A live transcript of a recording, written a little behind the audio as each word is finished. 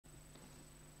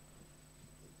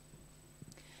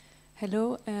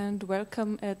Hello and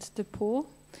welcome at Depot.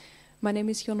 My name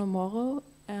is Jono Moro.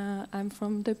 I'm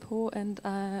from Depot, and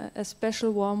a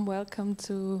special warm welcome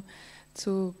to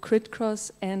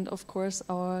Critcross and of course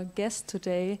our guest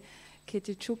today,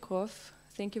 Keti Chukhrov.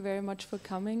 Thank you very much for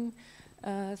coming.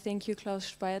 Thank you,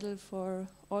 Klaus Speidel, for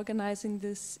organizing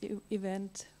this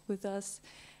event with us.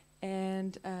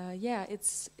 And yeah,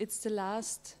 it's the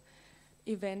last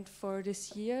event for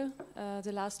this year,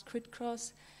 the last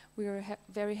Critcross. We are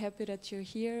very happy that you're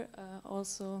here,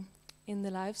 also in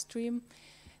the live stream.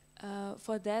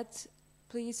 For that,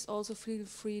 please also feel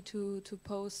free to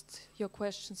post your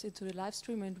questions into the live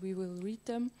stream and we will read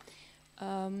them.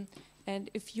 And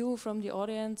if you from the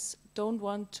audience don't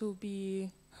want to be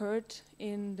heard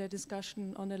in the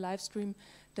discussion on the live stream,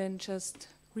 then just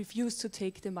refuse to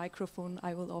take the microphone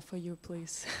I will offer you,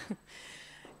 please.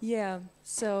 Yeah,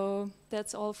 so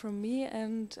that's all from me,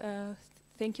 and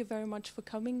thank you very much for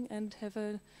coming and have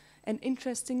an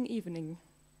interesting evening.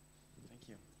 Thank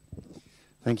you.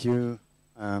 Thank you.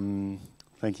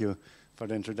 Thank you for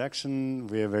the introduction.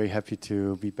 We are very happy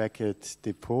to be back at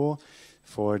Depot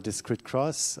for this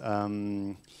Critcross.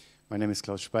 My name is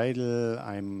Klaus Speidel.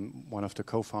 I'm one of the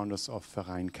co-founders of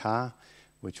Verein K,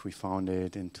 which we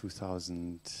founded in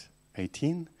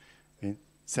 2018. In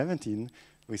 2017,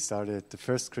 we started, the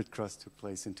first Critcross took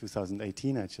place in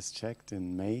 2018. I just checked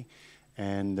in May.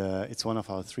 And it's one of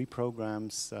our 3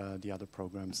 programs. The other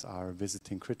programs are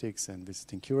visiting critics and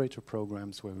visiting curator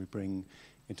programs, where we bring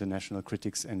international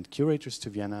critics and curators to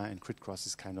Vienna. And Critcross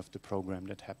is kind of the program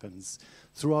that happens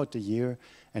throughout the year.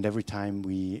 And every time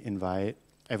we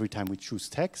choose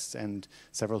texts, and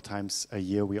several times a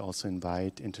year we also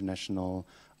invite international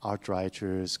art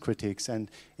writers, critics. And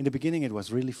in the beginning it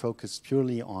was really focused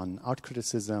purely on art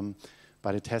criticism,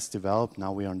 but it has developed.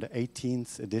 Now we are on the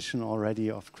 18th edition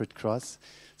already of Critcross,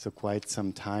 so quite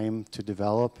some time to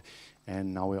develop.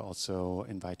 And now we're also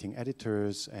inviting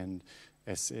editors, and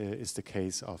as is the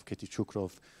case of Keti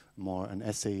Chukhrov, more an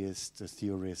essayist, a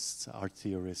theorist, art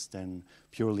theorist, than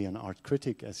purely an art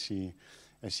critic, as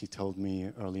she told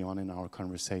me early on in our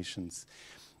conversations.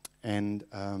 And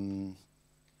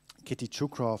Keti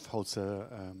Chukhrov holds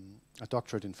a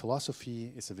doctorate in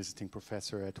philosophy, is a visiting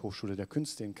professor at Hochschule der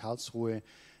Künste in Karlsruhe,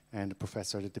 and a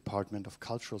professor at the Department of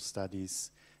Cultural Studies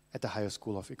at the Higher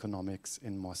School of Economics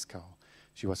in Moscow.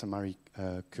 She was a Marie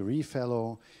Curie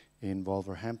Fellow in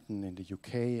Wolverhampton in the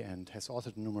UK and has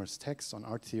authored numerous texts on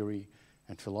art theory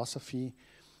and philosophy.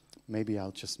 Maybe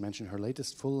I'll just mention her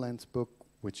latest full-length book,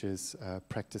 which is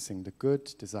Practicing the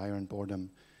Good, Desire and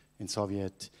Boredom in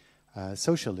Soviet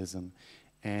Socialism.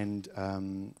 And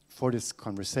for this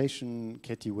conversation,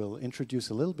 Keti will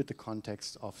introduce a little bit the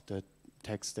context of the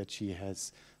text that she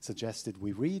has suggested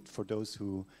we read. For those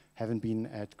who haven't been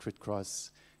at Critcross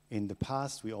in the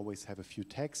past, we always have a few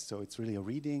texts, so it's really a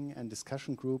reading and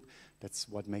discussion group. That's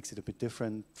what makes it a bit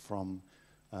different from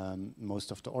most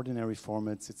of the ordinary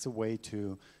formats. It's a way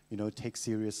to, take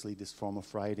seriously this form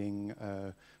of writing,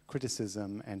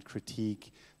 criticism and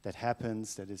critique that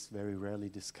happens, that is very rarely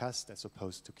discussed, as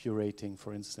opposed to curating,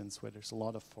 for instance, where there's a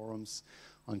lot of forums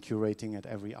on curating at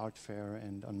every art fair,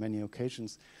 and on many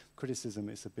occasions criticism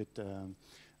is a bit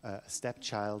a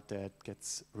stepchild that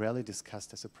gets rarely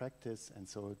discussed as a practice. And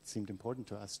so it seemed important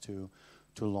to us to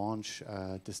launch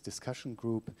this discussion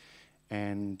group.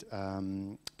 And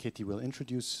Keti will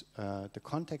introduce the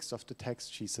context of the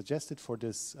text she suggested for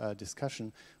this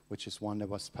discussion, which is one that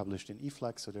was published in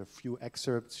eFlux. So there are a few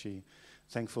excerpts. She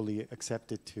thankfully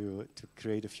accepted to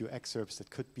create a few excerpts that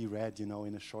could be read, in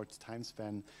a short time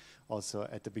span, also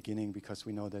at the beginning, because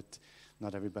we know that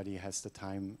not everybody has the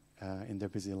time in their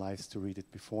busy lives to read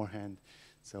it beforehand.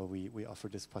 So we offer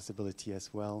this possibility as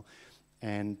well.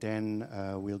 And then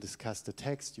we'll discuss the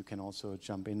text. You can also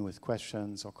jump in with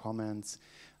questions or comments.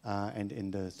 And in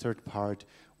the third part,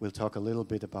 we'll talk a little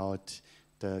bit about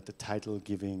the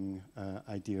title-giving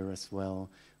idea as well.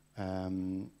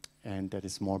 And that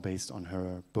is more based on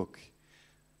her book.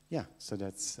 Yeah, so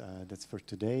that's for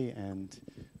today. And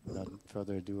without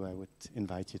further ado, I would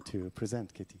invite you to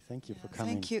present, Keti. Thank you for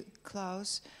coming. Thank you,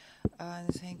 Klaus. And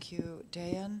thank you,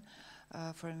 Dayan,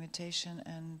 for invitation,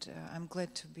 and I'm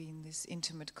glad to be in this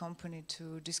intimate company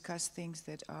to discuss things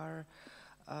that are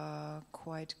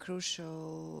quite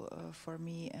crucial for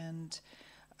me. And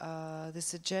the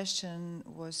suggestion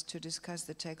was to discuss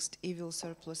the text Evil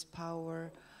Surplus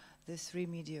Power, the 3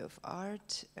 Media of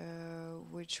Art,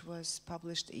 which was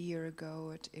published a year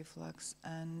ago at eFlux,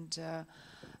 and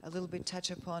a little bit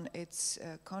touch upon its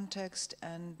context,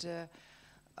 and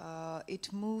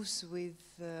it moves with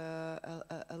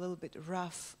a little bit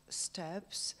rough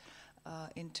steps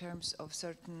in terms of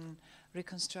certain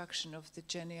reconstruction of the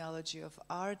genealogy of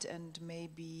art, and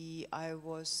maybe I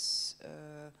was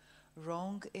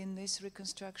wrong in this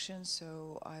reconstruction,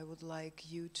 so I would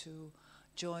like you to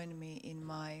join me in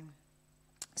my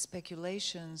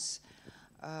speculations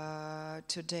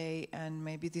today, and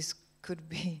maybe this could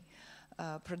be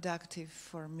productive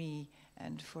for me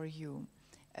and for you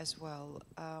as well.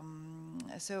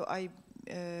 So I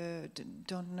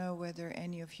don't know whether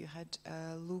any of you had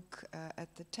a look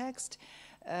at the text,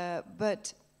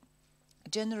 but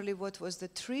generally what was the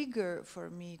trigger for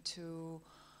me to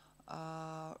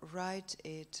write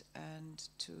it and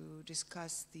to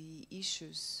discuss the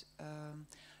issues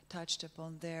touched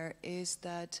upon there is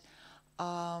that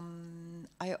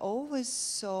I always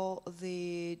saw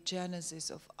the genesis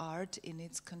of art in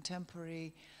its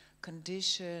contemporary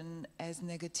condition as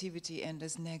negativity and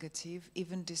as negative,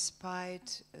 even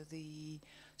despite the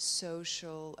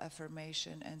social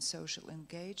affirmation and social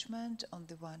engagement on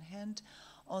the one hand.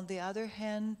 On the other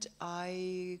hand,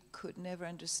 I could never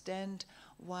understand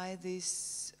why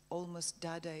this almost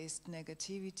Dadaist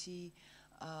negativity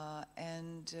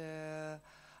and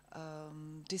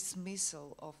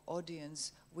dismissal of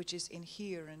audience, which is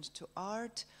inherent to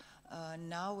art,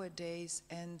 nowadays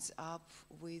ends up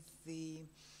with the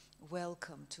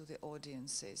welcome to the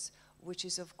audiences, which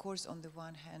is of course on the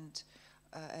one hand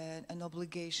an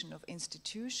obligation of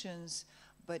institutions,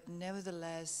 but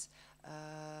nevertheless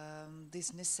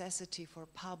this necessity for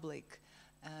public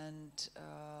and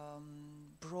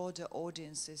broader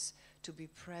audiences to be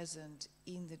present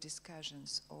in the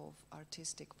discussions of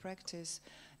artistic practice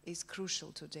is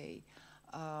crucial today.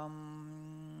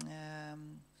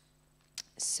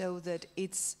 So that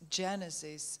its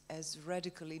genesis as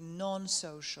radically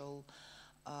non-social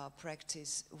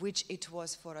practice, which it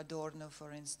was for Adorno,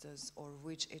 for instance, or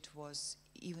which it was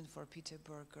even for Peter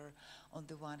Berger on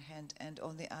the one hand, and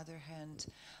on the other hand,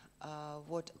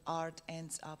 what art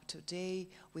ends up today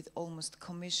with almost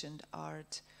commissioned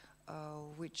art,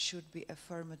 which should be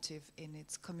affirmative in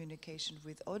its communication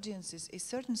with audiences, a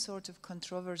certain sort of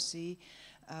controversy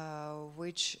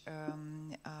which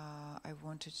I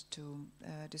wanted to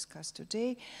discuss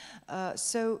today.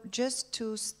 So just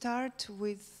to start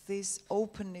with this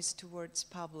openness towards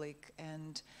public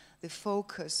and the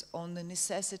focus on the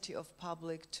necessity of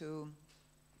public to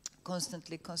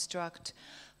constantly construct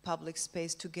public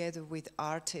space together with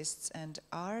artists and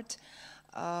art.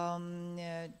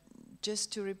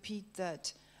 Just to repeat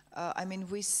that, I mean,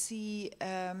 we see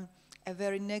a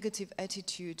very negative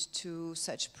attitude to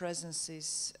such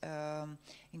presences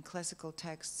in classical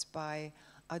texts by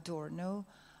Adorno,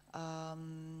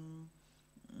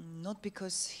 not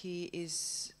because he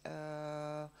is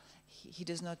he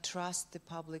does not trust the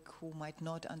public who might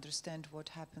not understand what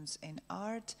happens in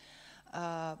art,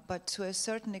 but to a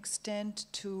certain extent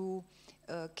to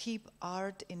keep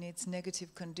art in its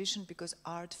negative condition because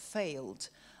art failed.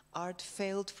 Art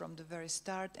failed from the very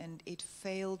start, and it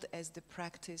failed as the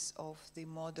practice of the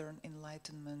modern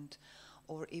Enlightenment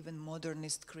or even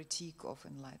modernist critique of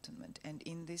Enlightenment. And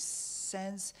in this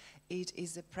sense, it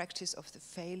is a practice of the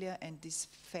failure, and this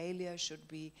failure should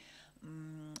be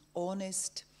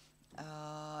honest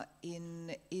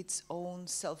in its own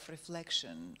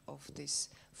self-reflection of this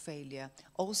failure.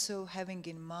 Also having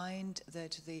in mind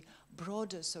that the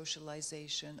broader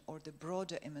socialization or the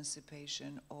broader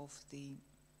emancipation of the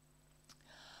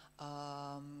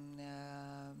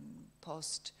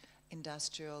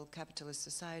post-industrial capitalist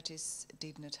societies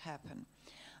did not happen.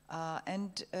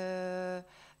 And the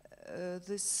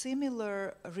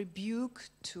similar rebuke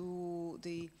to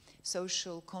the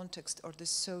social context or the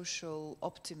social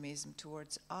optimism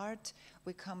towards art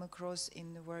we come across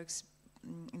in the works,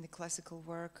 in the classical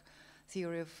work,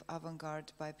 Theory of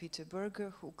Avant-Garde by Peter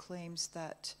Berger, who claims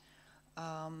that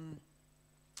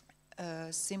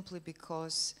simply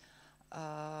because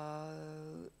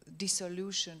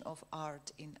dissolution of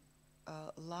art in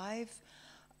life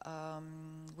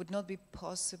would not be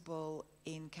possible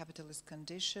in capitalist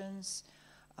conditions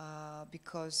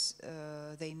because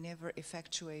they never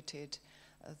effectuated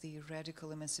the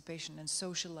radical emancipation and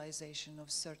socialization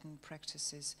of certain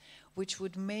practices, which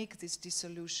would make this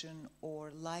dissolution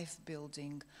or life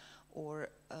building or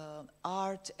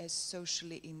art as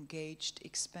socially engaged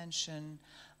expansion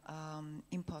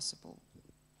impossible.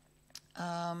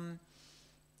 And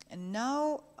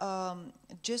now,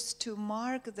 just to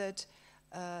mark that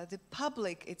the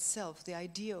public itself, the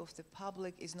idea of the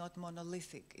public is not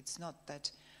monolithic. It's not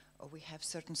that we have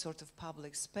certain sort of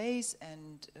public space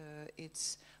and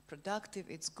it's productive,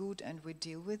 it's good, and we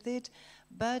deal with it.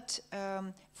 But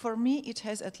for me, it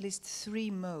has at least three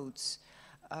modes.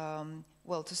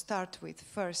 Well, to start with,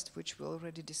 first, which we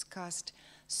already discussed,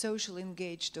 social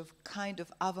engaged of kind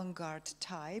of avant-garde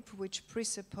type, which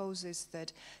presupposes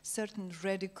that certain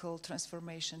radical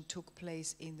transformation took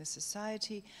place in the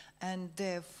society, and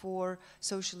therefore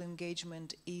social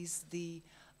engagement is the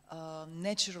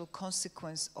natural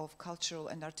consequence of cultural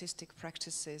and artistic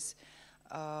practices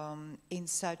in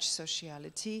such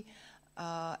sociality.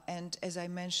 And as I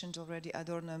mentioned already,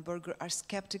 Adorno and Berger are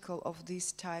skeptical of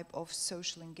this type of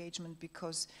social engagement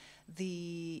because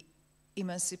the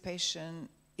emancipation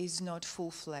is not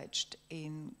full-fledged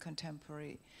in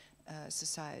contemporary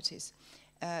societies.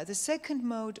 The second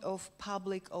mode of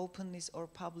public openness or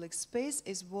public space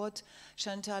is what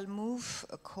Chantal Mouffe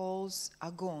calls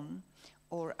agon,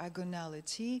 or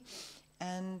agonality.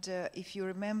 And if you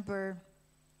remember,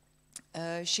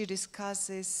 she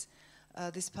discusses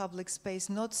this public space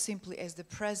not simply as the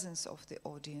presence of the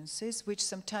audiences, which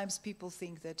sometimes people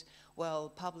think that, well,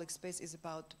 public space is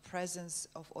about the presence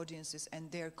of audiences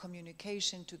and their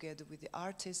communication together with the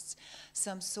artists,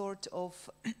 some sort of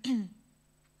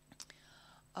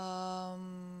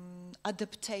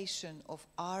adaptation of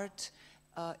art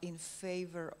in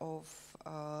favor of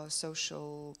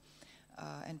social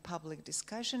and public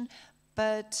discussion.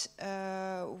 But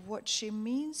what she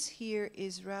means here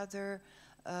is rather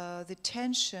the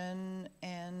tension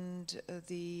and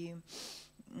the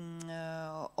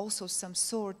also some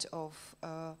sort of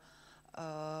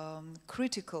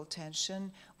critical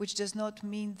tension, which does not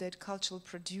mean that cultural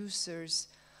producers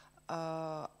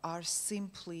are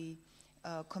simply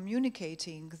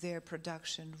communicating their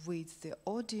production with the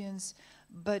audience,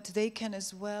 but they can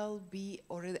as well be,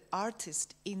 or the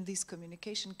artist in this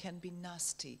communication can be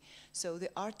nasty. So the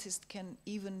artist can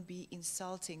even be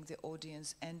insulting the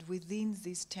audience, and within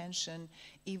this tension,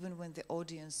 even when the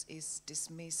audience is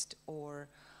dismissed or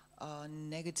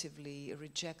negatively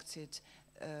rejected,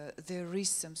 there is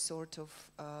some sort of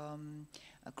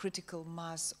a critical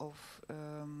mass of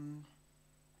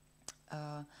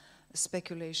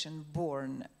speculation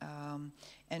born.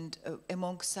 And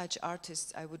among such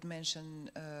artists, I would mention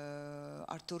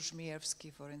Artur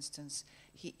Żmijewski, for instance.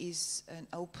 He is an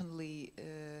openly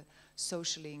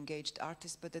socially engaged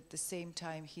artist, but at the same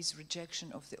time, his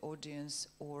rejection of the audience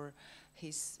or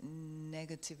his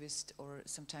negativist or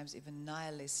sometimes even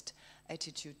nihilist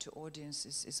attitude to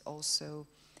audiences is also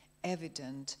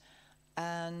evident.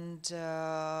 And,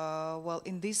 well,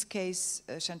 in this case,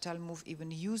 Chantal Mouffe even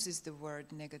uses the word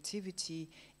negativity,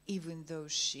 even though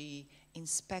she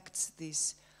inspects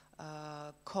this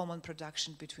common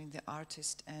production between the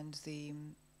artist and the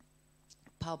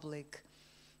public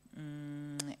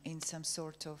in some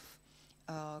sort of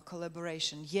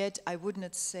collaboration. Yet, I would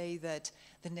not say that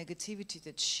the negativity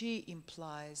that she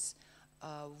implies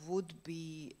would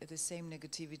be the same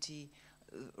negativity,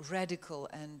 radical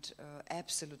and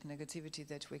absolute negativity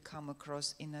that we come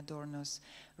across in Adorno's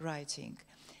writing.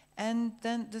 And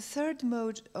then the third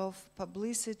mode of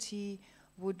publicity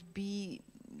would be,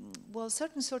 well,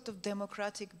 certain sort of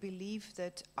democratic belief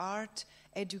that art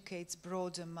educates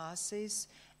broader masses,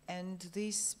 and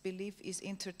this belief is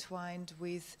intertwined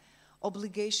with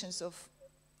obligations of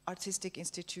artistic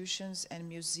institutions and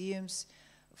museums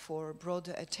for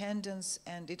broader attendance,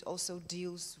 and it also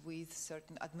deals with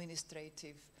certain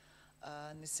administrative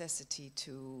necessity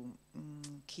to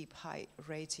keep high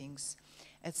ratings,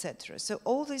 etc. So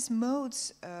all these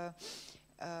modes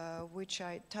which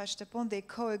I touched upon, they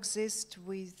coexist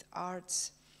with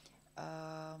art's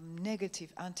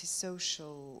negative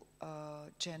antisocial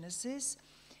genesis.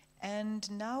 And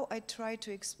now I try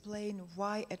to explain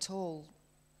why at all,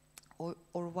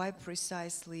 or why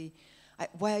precisely,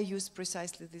 why I use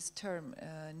precisely this term,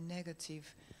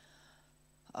 negative,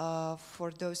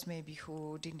 for those maybe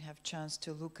who didn't have chance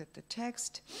to look at the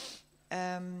text.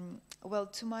 Well,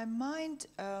 to my mind,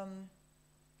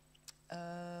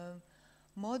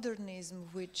 modernism,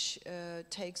 which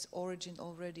takes origin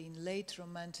already in late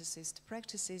Romanticist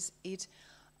practices, it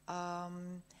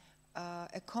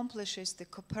accomplishes the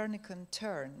Copernican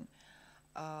turn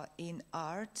in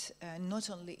art, not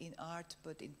only in art,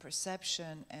 but in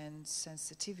perception and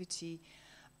sensitivity,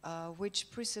 which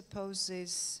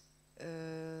presupposes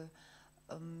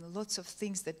lots of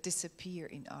things that disappear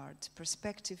in art: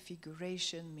 perspective,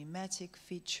 figuration, mimetic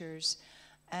features,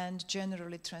 and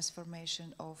generally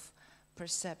transformation of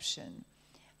perception.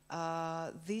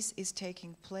 This is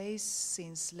taking place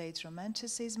since late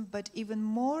Romanticism, but even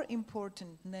more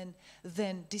important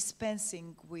than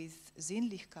dispensing with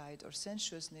Sinnlichkeit or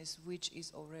sensuousness, which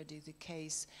is already the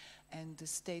case, and the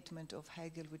statement of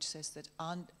Hegel, which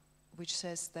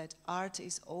says that art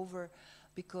is over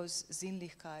because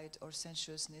Sinnlichkeit or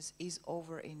sensuousness is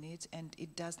over in it and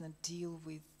it does not deal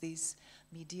with this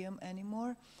medium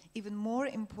anymore. Even more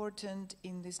important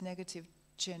in this negative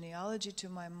genealogy to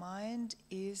my mind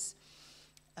is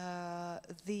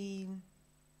the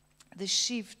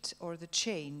shift or the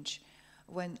change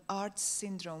when art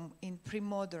syndrome in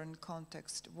pre-modern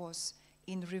context was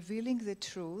in revealing the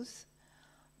truth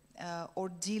or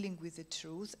dealing with the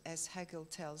truth, as Hegel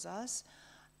tells us,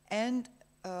 and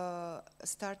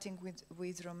starting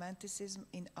with Romanticism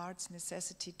in art's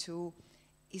necessity to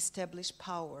establish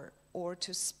power or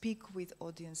to speak with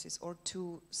audiences or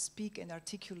to speak and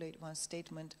articulate one's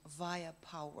statement via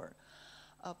power.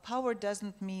 Power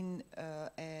doesn't mean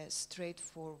a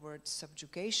straightforward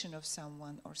subjugation of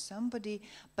someone or somebody,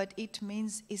 but it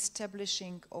means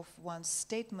establishing of one's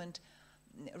statement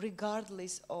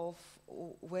regardless of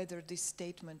whether this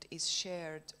statement is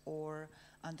shared or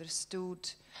understood,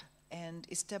 and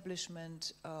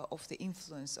establishment of the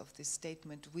influence of this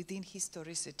statement within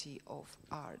historicity of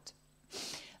art.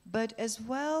 But as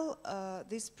well,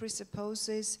 this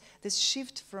presupposes, this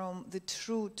shift from the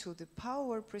true to the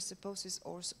power presupposes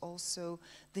also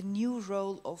the new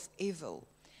role of evil,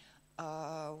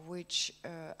 which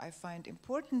I find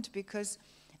important because,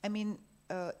 I mean,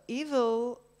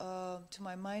 evil, to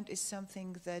my mind, is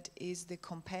something that is the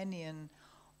companion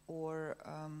or,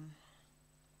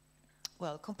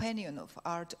 well, companion of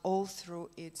art all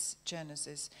through its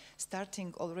genesis,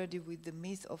 starting already with the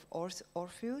myth of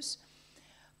Orpheus,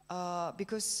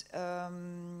 because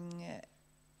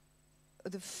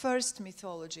the first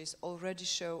mythologies already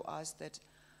show us that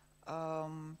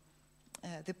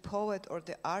the poet or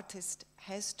the artist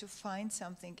has to find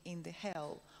something in the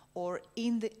hell or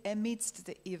in the amidst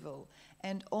the evil,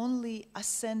 and only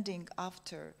ascending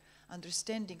after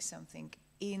understanding something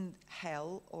in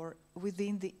hell or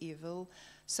within the evil.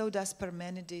 So does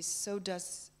Parmenides, so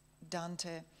does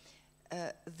Dante.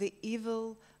 The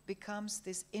evil becomes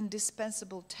this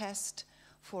indispensable test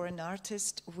for an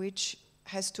artist which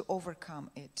has to overcome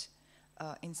it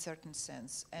in certain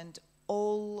sense. And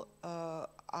all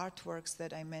artworks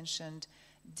that I mentioned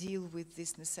deal with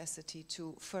this necessity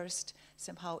to first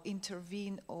somehow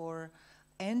intervene or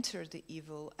enter the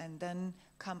evil and then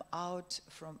come out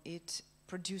from it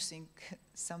producing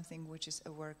something which is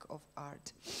a work of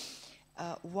art.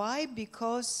 Why?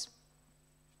 Because,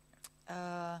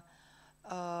 well,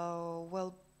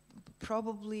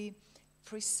 probably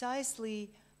precisely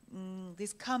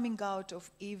this coming out of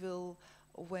evil,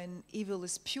 when evil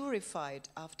is purified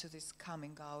after this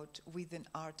coming out with an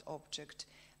art object,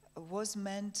 was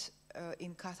meant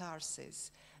in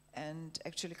catharsis. And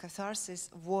actually catharsis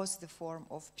was the form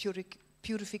of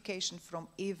purification from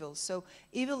evil. So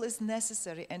evil is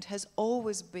necessary and has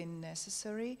always been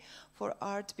necessary for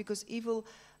art, because evil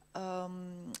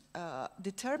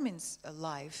determines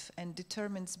life and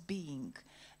determines being.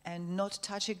 And not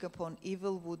touching upon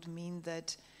evil would mean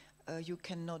that you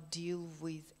cannot deal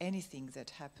with anything that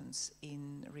happens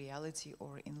in reality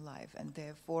or in life. And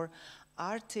therefore,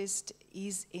 artist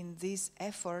is in this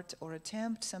effort or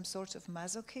attempt some sort of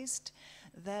masochist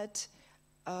that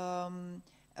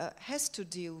has to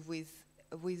deal with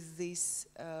these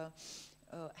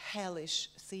hellish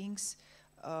things,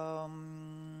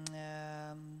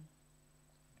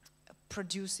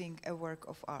 producing a work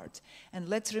of art. And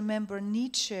let's remember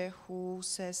Nietzsche, who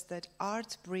says that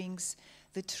art brings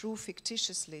the true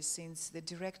fictitiously, since the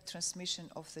direct transmission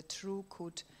of the true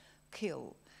could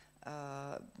kill.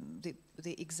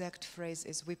 The exact phrase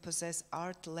is, we possess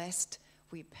art lest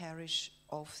we perish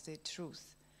of the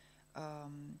truth.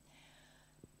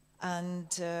 And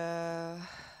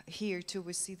here too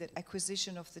we see that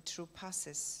acquisition of the true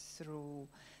passes through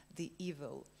the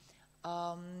evil.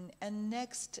 And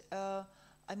next, I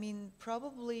mean,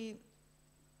 probably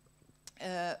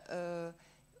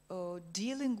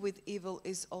dealing with evil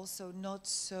is also not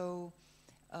so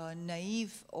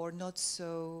naive or not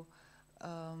so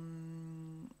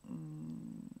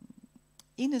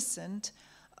innocent,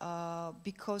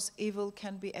 because evil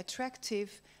can be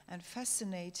attractive and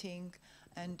fascinating,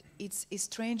 and its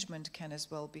estrangement can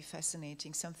as well be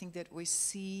fascinating, something that we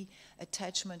see,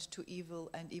 attachment to evil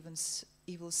and even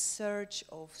evil search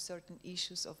of certain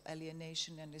issues of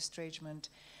alienation and estrangement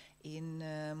in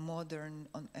modern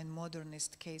and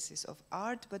modernist cases of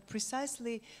art. But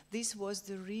precisely this was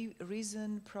the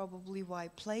reason probably why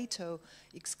Plato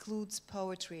excludes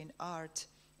poetry and art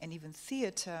and even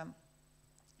theater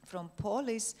from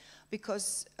polis,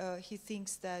 because he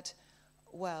thinks that,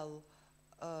 well,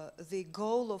 the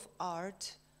goal of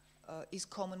art is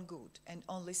common good, and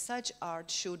only such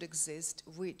art should exist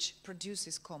which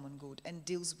produces common good and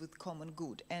deals with common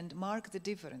good. And mark the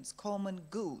difference, common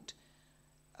good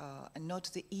and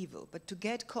not the evil. But to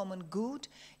get common good,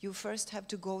 you first have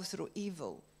to go through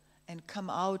evil and come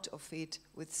out of it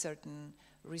with certain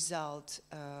result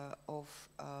of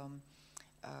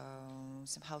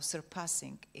somehow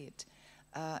surpassing it.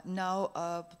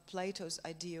 Now, Plato's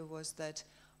idea was that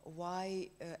why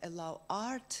allow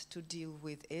art to deal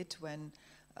with it when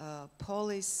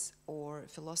polis or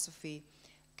philosophy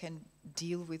can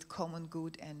deal with common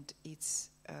good and its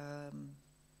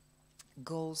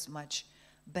goals much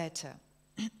better.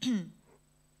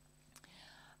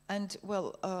 And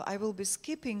well, I will be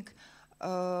skipping,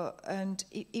 and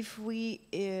if we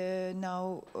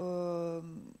now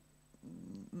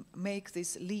make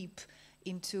this leap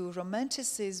into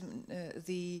Romanticism,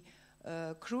 the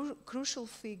crucial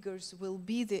figures will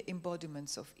be the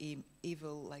embodiments of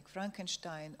evil, like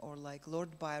Frankenstein, or like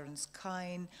Lord Byron's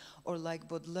Cain, or like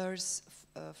Baudelaire's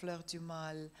Fleurs du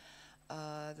Mal,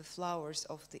 the flowers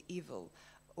of the evil,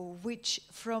 which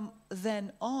from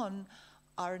then on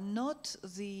are not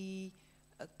the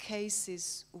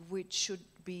cases which should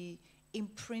be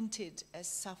imprinted as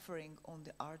suffering on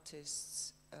the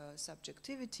artist's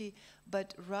subjectivity,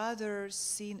 but rather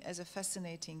seen as a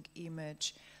fascinating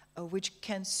image which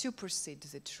can supersede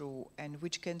the true and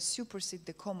which can supersede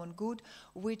the common good,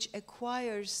 which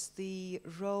acquires the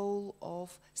role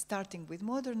of, starting with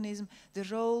modernism, the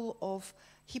role of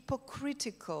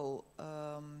hypocritical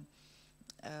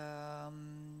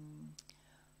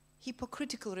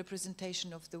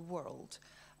representation of the world.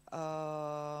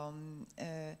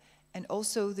 And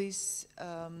also this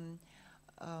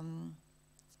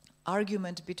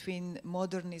argument between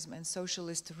modernism and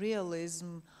socialist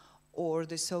realism, or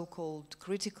the so-called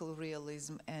critical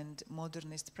realism and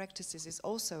modernist practices, is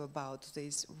also about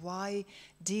this. Why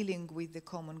dealing with the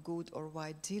common good, or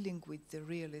why dealing with the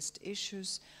realist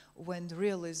issues when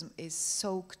realism is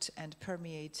soaked and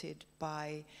permeated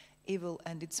by evil,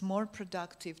 and it's more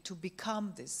productive to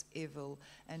become this evil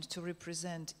and to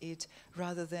represent it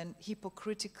rather than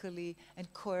hypocritically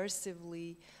and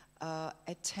coercively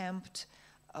attempt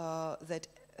that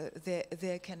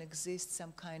there can exist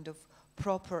some kind of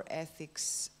proper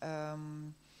ethics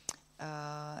in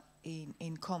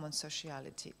common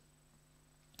sociality.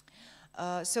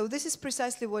 So this is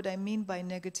precisely what I mean by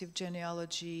negative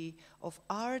genealogy of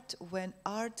art, when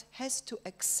art has to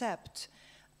accept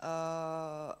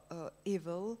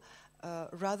evil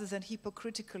rather than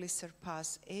hypocritically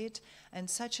surpass it, and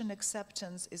such an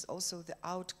acceptance is also the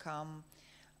outcome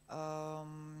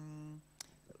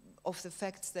of the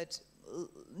fact that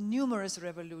numerous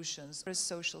revolutions,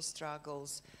 social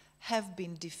struggles have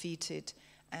been defeated,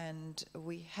 and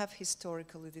we have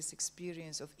historically this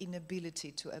experience of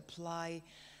inability to apply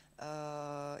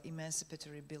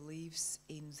emancipatory beliefs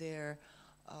in their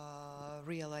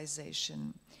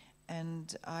realization.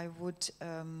 And I would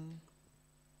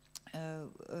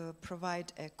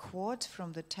provide a quote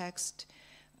from the text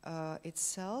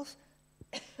itself.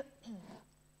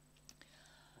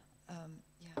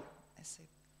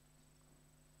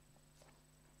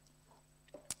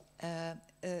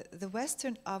 The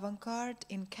Western avant-garde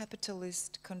in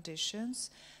capitalist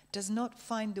conditions does not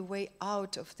find the way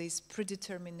out of this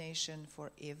predetermination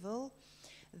for evil.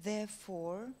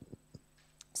 Therefore,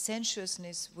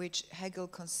 sensuousness, which Hegel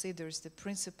considers the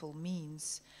principal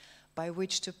means by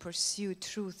which to pursue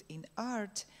truth in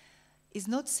art, is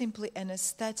not simply an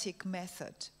aesthetic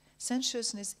method.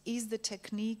 Sensuousness is the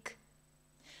technique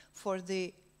for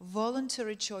the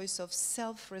voluntary choice of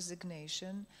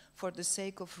self-resignation for the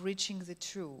sake of reaching the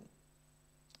true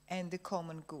and the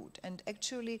common good. And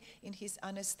actually, in his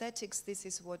anesthetics, this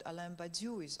is what Alain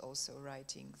Badiou is also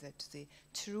writing, that the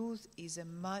truth is a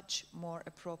much more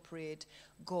appropriate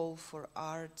goal for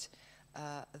art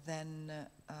than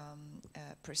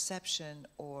perception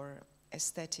or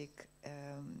aesthetic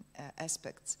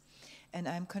aspects. And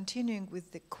I'm continuing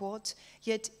with the quote,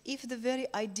 "Yet if the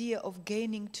very idea of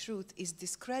gaining truth is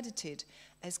discredited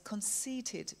as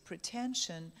conceited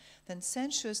pretension, then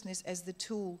sensuousness as the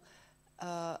tool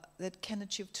that can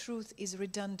achieve truth is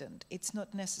redundant. It's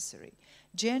not necessary.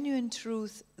 Genuine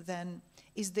truth, then,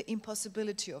 is the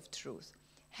impossibility of truth.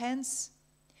 Hence,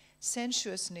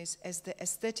 sensuousness as the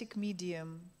aesthetic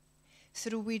medium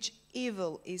through which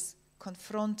evil is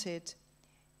confronted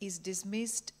is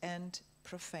dismissed and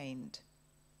profaned."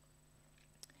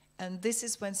 And this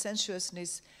is when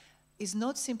sensuousness is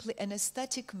not simply an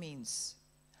aesthetic means,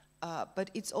 but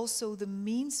it's also the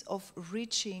means of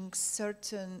reaching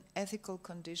certain ethical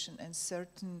condition and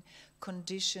certain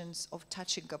conditions of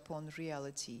touching upon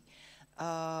reality.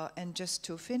 And just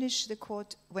to finish the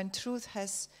quote, when truth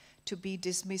has to be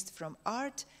dismissed from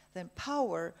art, then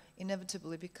power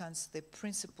inevitably becomes the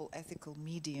principal ethical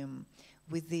medium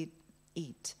within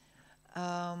it.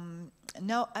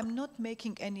 Now, I'm not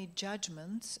making any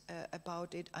judgments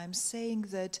about it. I'm saying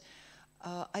that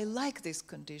I like this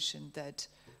condition that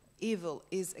evil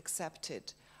is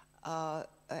accepted,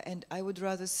 and I would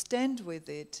rather stand with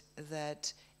it,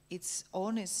 that it's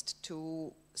honest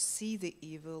to see the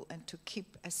evil and to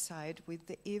keep aside with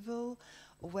the evil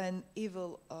when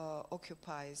evil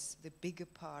occupies the bigger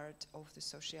part of the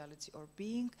sociality or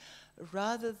being,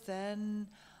 rather than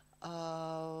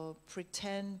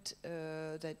pretend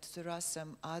that there are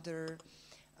some other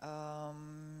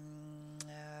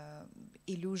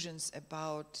illusions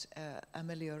about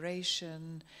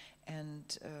amelioration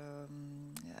and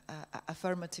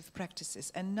affirmative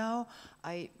practices. And now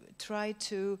I try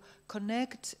to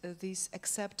connect this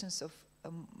acceptance of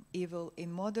evil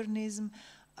in modernism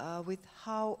with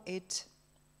how it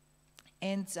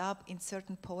ends up in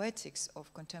certain poetics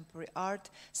of contemporary art,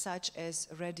 such as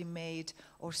ready-made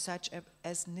or such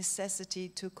as necessity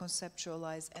to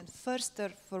conceptualize, and first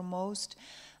and foremost,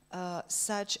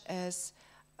 such as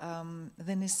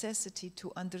the necessity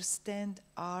to understand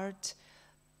art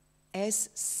as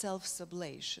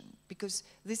self-sublation, because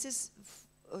this is,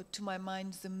 to my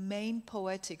mind, the main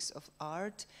poetics of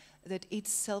art, that it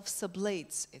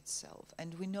self-sublates itself.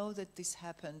 And we know that this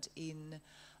happened in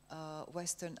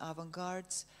Western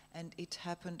avant-gardes, and it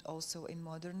happened also in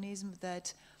modernism,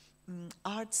 that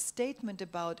art's statement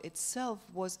about itself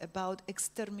was about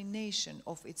extermination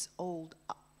of its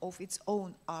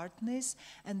own artness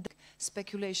and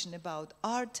speculation about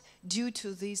art due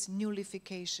to this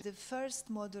nullification. The first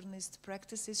modernist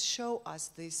practices show us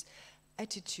this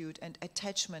attitude and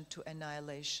attachment to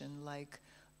annihilation, like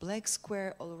Black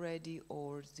Square already,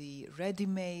 or the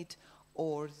ready-made,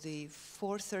 or the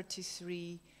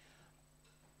 433,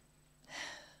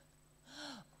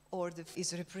 or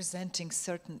is representing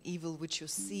certain evil which you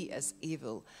see as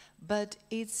evil. But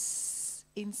it's,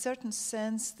 in certain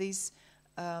sense, this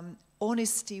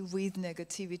honesty with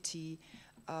negativity,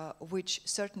 which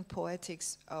certain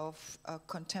poetics of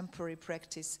contemporary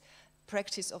practice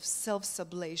of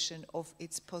self-sublation, of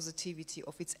its positivity,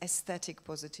 of its aesthetic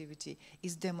positivity,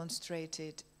 is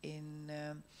demonstrated in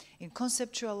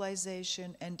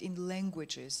conceptualization and in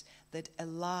languages that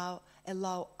allow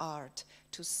art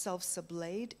to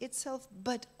self-sublate itself,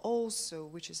 but also,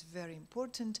 which is very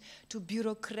important, to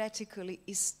bureaucratically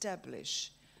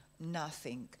establish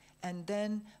nothing, and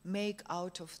then make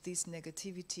out of this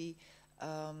negativity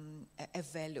a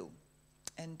value.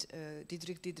 And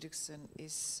Didrik Didrikson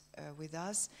is with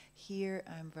us here,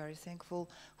 I'm very thankful,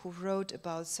 who wrote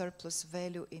about surplus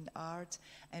value in art,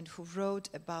 and who wrote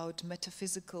about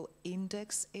metaphysical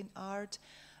index in art,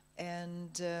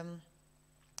 and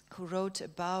who wrote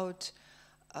about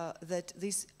that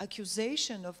this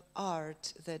accusation of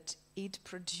art, that it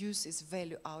produces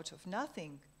value out of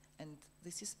nothing, and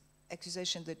this is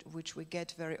accusation which we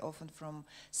get very often from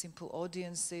simple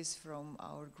audiences, from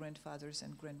our grandfathers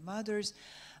and grandmothers,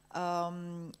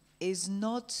 is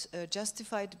not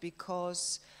justified,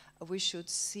 because we should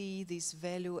see this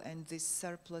value and this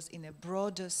surplus in a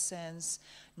broader sense,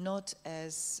 not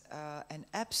as an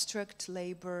abstract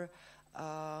labor,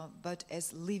 but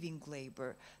as living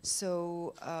labor.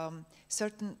 So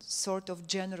certain sort of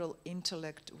general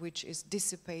intellect which is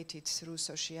dissipated through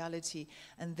sociality,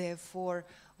 and therefore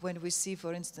when we see,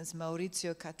 for instance,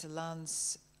 Maurizio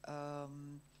Catalan's,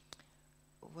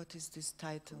 what is this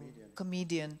title?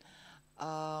 Comedian.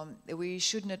 We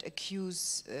should not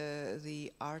accuse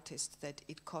the artist that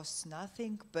it costs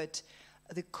nothing, but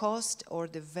the cost or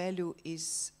the value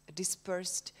is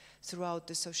dispersed throughout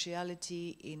the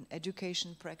sociality, in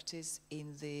education practice,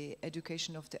 in the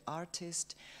education of the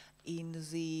artist, in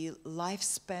the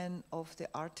lifespan of the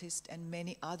artist, and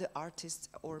many other artists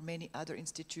or many other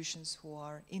institutions who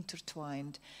are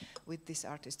intertwined with this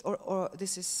artist. Or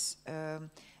this is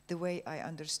the way I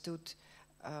understood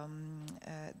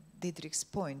Didrik's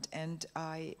point. And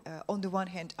I, on the one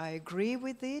hand, I agree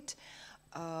with it,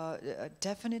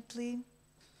 definitely.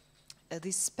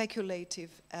 This speculative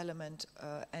element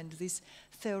and this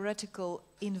theoretical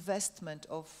investment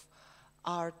of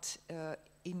art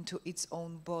into its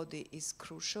own body is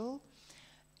crucial.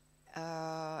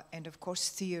 And of course,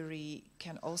 theory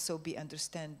can also be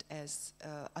understood as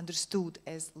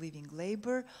living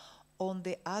labor. On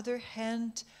the other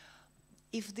hand,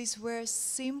 if this were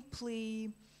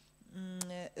simply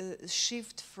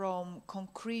shift from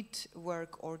concrete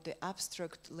work or the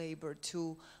abstract labor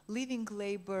to living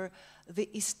labor, the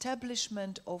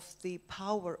establishment of the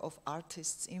power of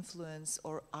artists' influence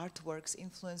or artworks'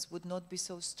 influence would not be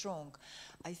so strong.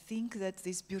 I think that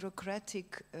this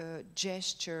bureaucratic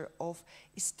gesture of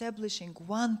establishing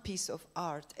one piece of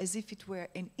art as if it were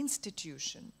an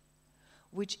institution,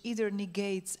 which either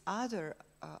negates other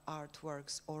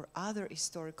artworks or other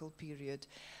historical periods.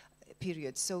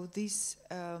 So this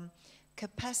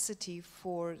capacity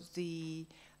for the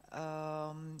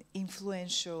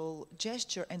influential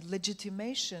gesture and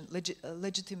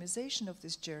legitimization of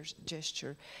this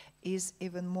gesture is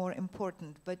even more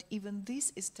important. But even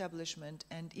this establishment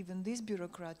and even these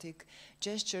bureaucratic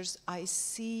gestures I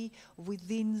see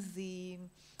within the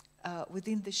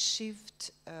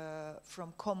shift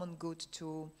from common good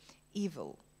to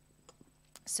evil.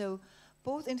 So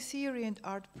both in theory and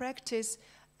art practice,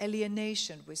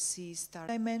 alienation we see start.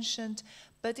 I mentioned,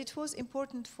 but it was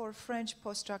important for French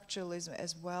post-structuralism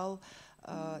as well,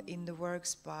 in the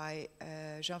works by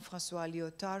Jean-François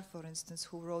Lyotard, for instance,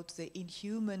 who wrote The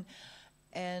Inhuman,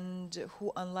 and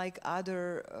who, unlike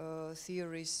other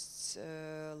theorists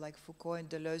like Foucault and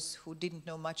Deleuze, who didn't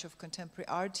know much of contemporary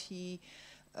art, he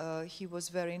was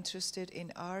very interested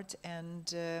in art,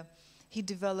 and he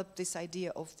developed this idea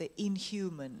of the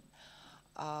inhuman.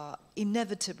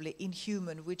 Inevitably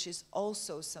inhuman, which is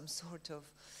also some sort of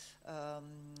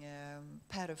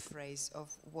paraphrase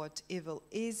of what evil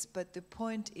is, but the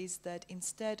point is that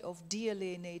instead of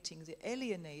de-alienating the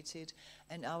alienated,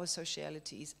 and our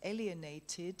sociality is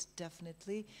alienated,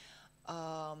 definitely,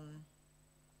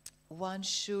 one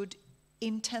should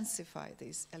intensify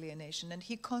this alienation. And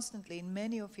he constantly, in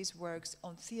many of his works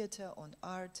on theater, on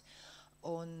art,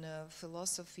 on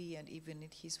philosophy, and even in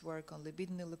his work on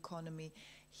libidinal economy,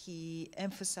 he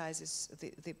emphasizes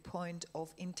the point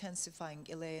of intensifying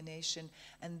alienation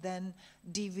and then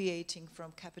deviating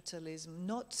from capitalism,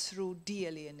 not through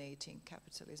de-alienating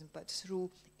capitalism, but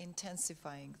through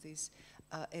intensifying this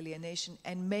alienation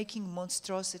and making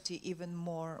monstrosity even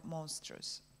more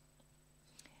monstrous,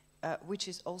 which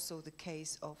is also the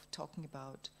case of talking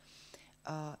about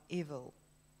evil.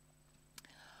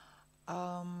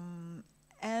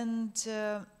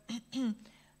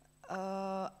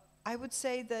 I would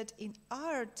say that in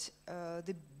art,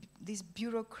 this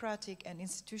bureaucratic and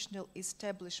institutional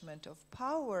establishment of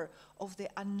power of the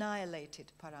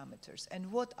annihilated parameters.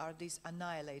 And what are these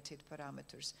annihilated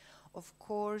parameters? Of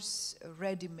course,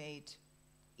 ready-made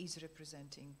is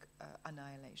representing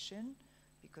annihilation,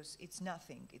 because it's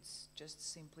nothing, it's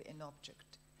just simply an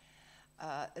object.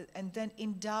 And then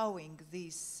endowing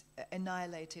this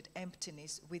annihilated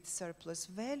emptiness with surplus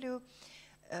value,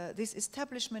 this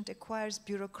establishment acquires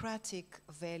bureaucratic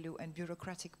value and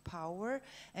bureaucratic power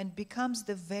and becomes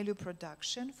the value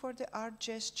production for the art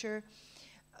gesture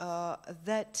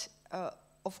that,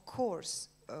 of course,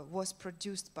 was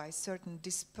produced by certain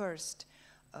dispersed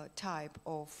type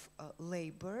of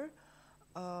labor,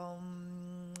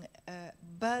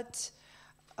 but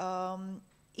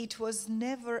it was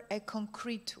never a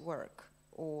concrete work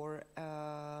or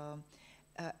a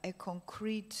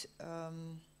concrete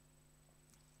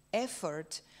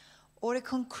effort or a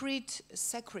concrete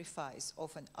sacrifice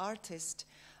of an artist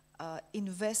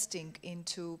investing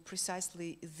into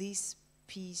precisely this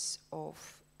piece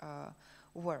of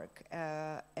work.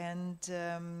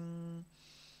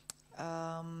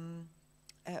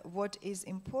 What is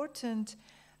important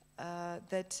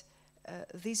that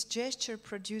this gesture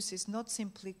produces not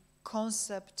simply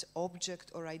concept,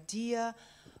 object, or idea,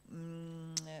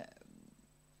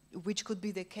 which could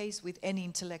be the case with any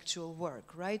intellectual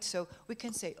work, right? So we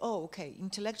can say, oh, okay,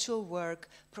 intellectual work,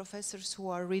 professors who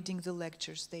are reading the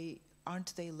lectures,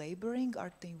 aren't they laboring?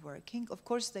 Aren't they working? Of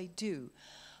course they do.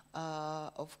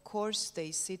 Of course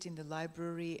they sit in the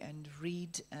library and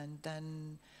read and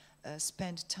then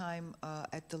spend time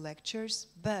at the lectures.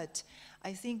 But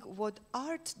I think what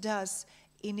art does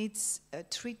in its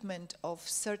treatment of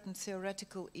certain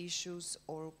theoretical issues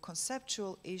or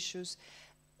conceptual issues,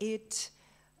 it,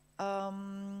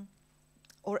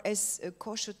 or as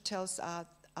Kossuth tells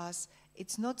us,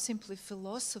 it's not simply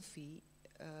philosophy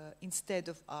instead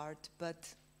of art,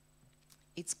 but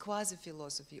it's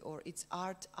quasi-philosophy, or it's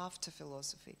art after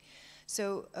philosophy.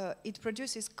 So it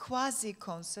produces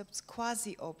quasi-concepts,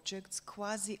 quasi-objects,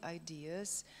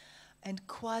 quasi-ideas, and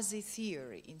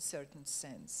quasi-theory in certain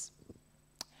sense.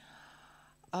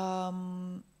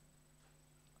 I'm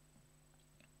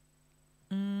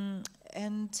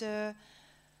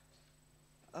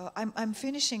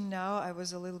finishing now. I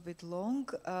was a little bit long.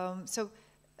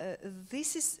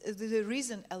 this is the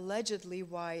reason, allegedly,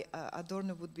 why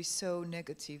Adorno would be so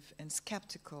negative and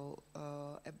skeptical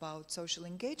about social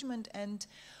engagement, and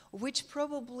which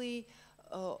probably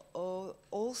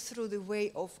all through the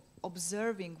way of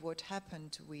observing what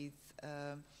happened with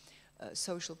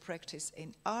social practice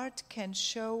in art can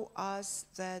show us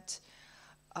that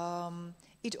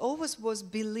it always was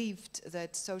believed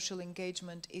that social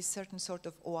engagement is certain sort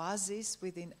of oasis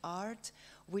within art,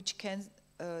 which can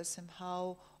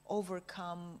somehow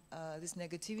overcome this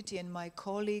negativity. And my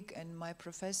colleague and my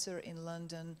professor in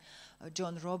London,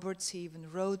 John Roberts, he even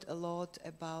wrote a lot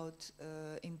about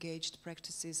engaged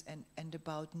practices and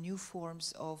about new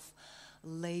forms of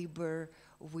labor,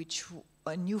 which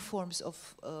new forms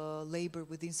of labor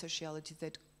within sociality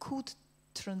that could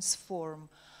transform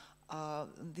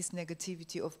this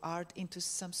negativity of art into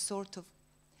some sort of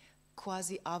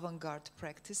quasi-avant-garde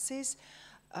practices.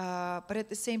 But at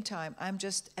the same time, I'm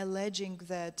just alleging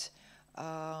that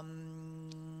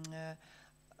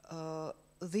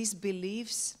these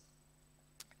beliefs,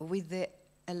 with the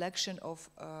election of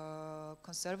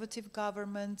conservative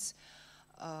governments,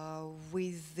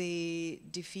 with the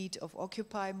defeat of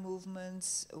Occupy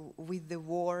movements, with the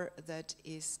war that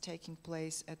is taking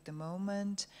place at the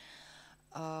moment,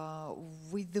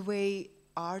 with the way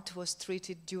art was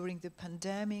treated during the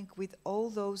pandemic, with all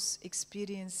those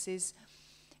experiences,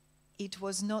 it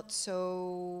was not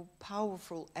so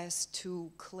powerful as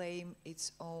to claim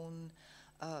its own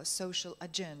social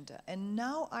agenda. And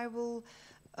now I will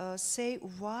say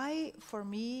why, for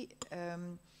me,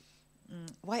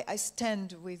 why I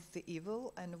stand with the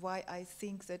evil, and why I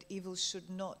think that evil should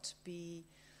not be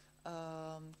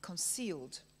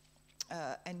concealed,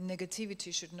 and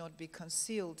negativity should not be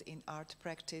concealed in art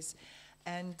practice,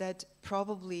 and that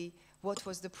probably what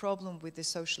was the problem with the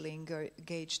socially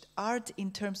engaged art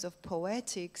in terms of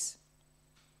poetics,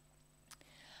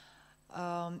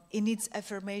 in its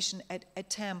affirmation and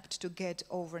attempt to get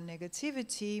over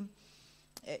negativity,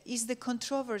 is the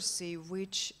controversy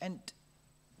and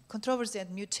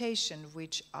mutation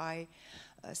which I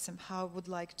somehow would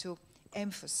like to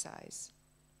emphasize.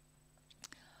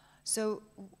 So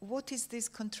what is this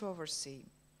controversy?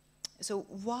 So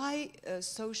why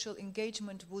social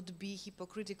engagement would be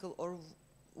hypocritical or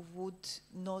would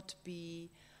not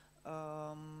be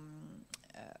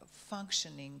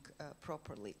functioning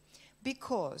properly?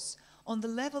 Because on the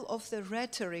level of the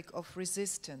rhetoric of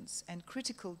resistance and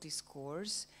critical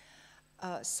discourse,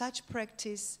 such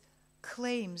practice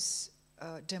claims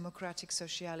democratic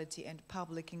sociality and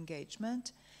public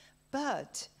engagement,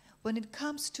 but when it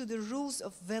comes to the rules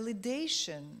of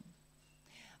validation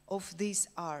of these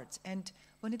arts, and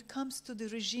when it comes to the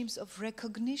regimes of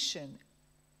recognition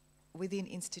within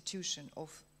institution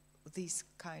of these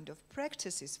kind of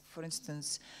practices, for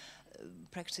instance,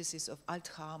 practices of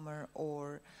Althammer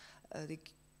or the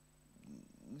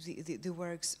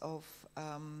works of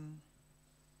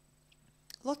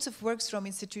lots of works from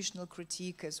institutional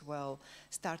critique as well,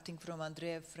 starting from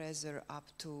Andrea Fraser up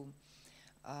to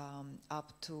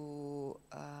Artur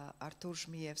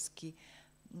Żmijewski.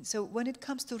 So when it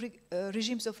comes to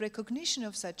regimes of recognition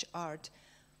of such art,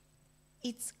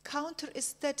 its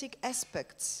counter-aesthetic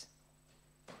aspects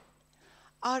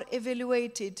are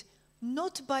evaluated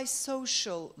not by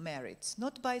social merits,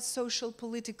 not by social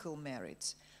political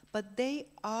merits, but they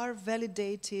are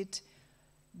validated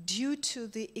due to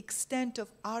the extent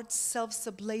of art's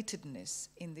self-sublatedness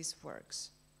in these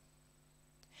works.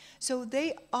 So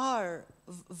they are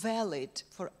valid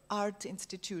for art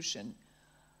institution,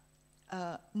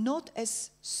 not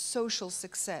as social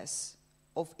success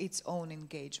of its own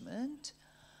engagement,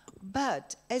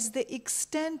 but as the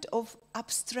extent of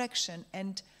abstraction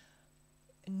and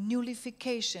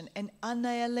nullification and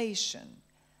annihilation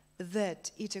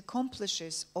that it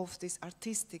accomplishes of these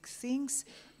artistic things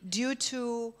due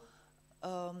to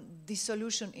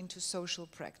dissolution into social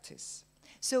practice.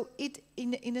 So it,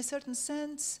 in a certain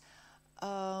sense,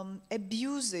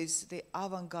 abuses the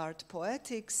avant-garde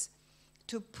poetics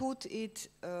to put it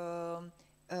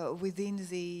within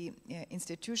the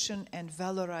institution and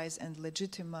valorize and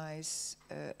legitimize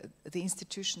the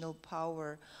institutional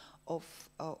power of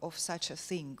such a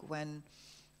thing, when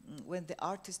the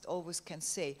artist always can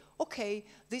say, okay,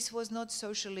 this was not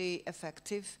socially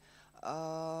effective,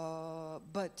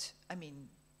 but I mean,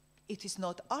 it is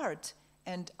not art,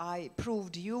 and I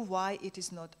proved you why it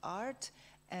is not art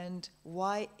and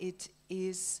why it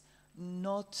is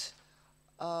not,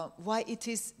 why it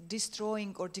is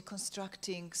destroying or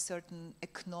deconstructing certain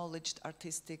acknowledged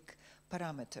artistic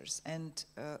parameters. And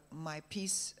my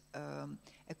piece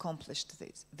accomplished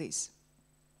this.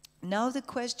 Now the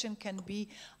question can be,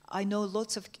 I know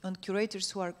lots of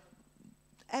curators who are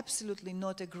absolutely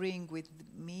not agreeing with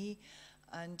me,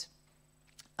 and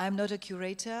I'm not a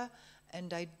curator,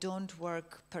 and I don't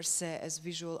work per se as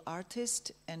visual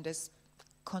artist and as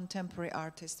contemporary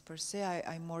artist per se.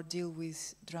 I more deal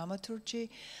with dramaturgy,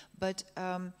 but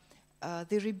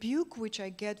the rebuke which I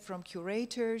get from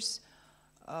curators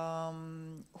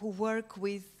who work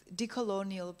with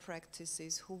decolonial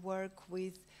practices, who work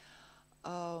with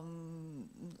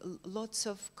lots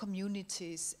of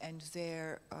communities and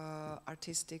their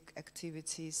artistic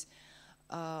activities,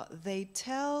 they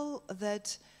tell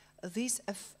that this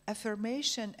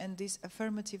affirmation and this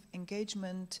affirmative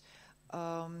engagement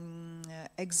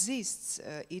exists.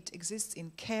 It exists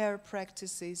in care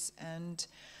practices and,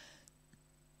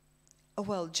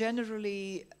 well,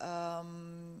 generally,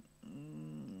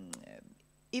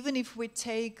 even if we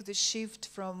take the shift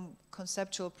from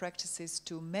conceptual practices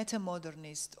to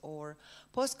metamodernist or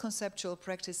post-conceptual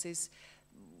practices,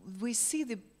 we see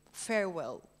the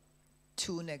farewell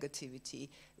to negativity.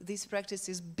 These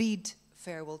practices bid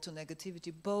farewell to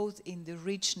negativity, both in the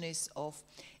richness of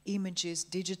images,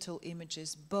 digital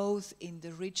images, both in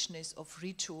the richness of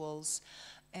rituals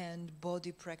and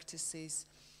body practices,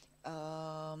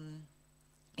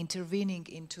 intervening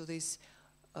into this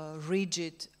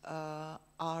rigid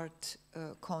art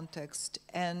context,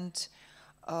 and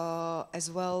as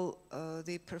well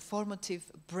the performative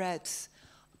breadth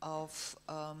of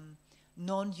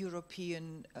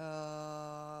non-European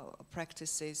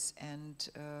practices and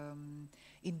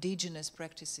indigenous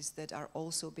practices that are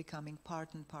also becoming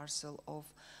part and parcel of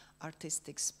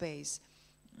artistic space.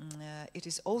 It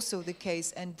is also the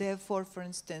case, and therefore, for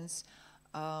instance,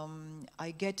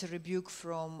 I get a rebuke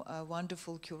from a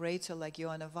wonderful curator like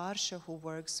Joanna Varsha, who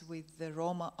works with the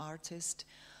Roma artist,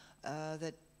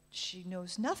 that she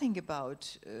knows nothing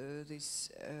about this,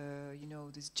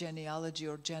 this genealogy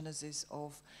or genesis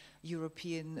of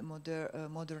European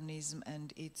modernism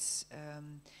and its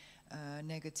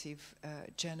negative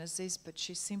genesis, but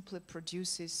she simply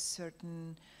produces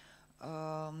certain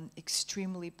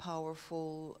extremely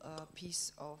powerful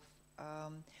piece of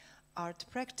art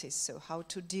practice. So how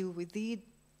to deal with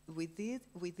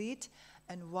it,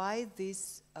 and why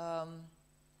this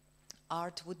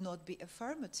art would not be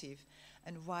affirmative,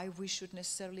 and why we should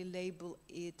necessarily label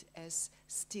it as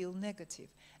still negative.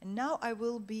 And now I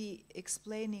will be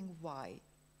explaining why.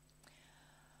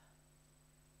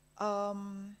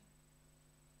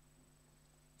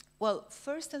 Well,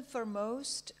 first and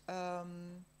foremost,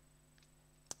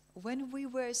 when we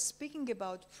were speaking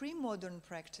about pre-modern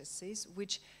practices,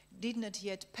 which did not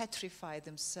yet petrify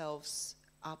themselves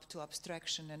up to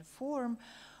abstraction and form,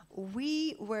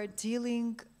 we were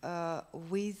dealing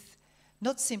with,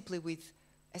 not simply with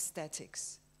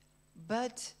aesthetics,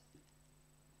 but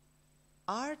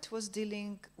art was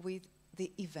dealing with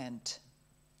the event,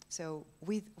 so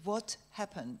with what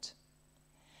happened.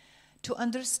 To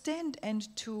understand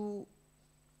and to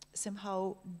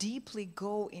somehow deeply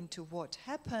go into what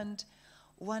happened,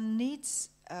 one needs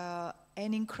an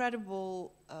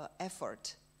incredible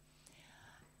effort.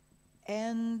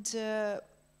 And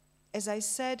as I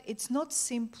said, it's not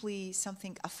simply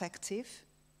something affective,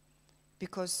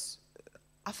 because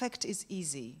affect is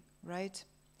easy, right?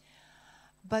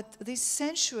 But this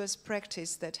sensuous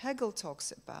practice that Hegel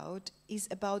talks about is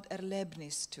about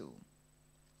Erlebnis too.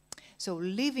 So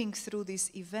living through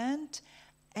this event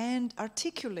and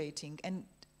articulating and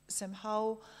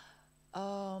somehow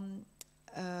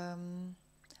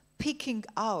picking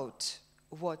out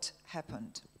what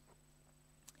happened.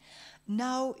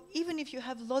 Now, even if you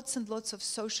have lots and lots of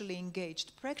socially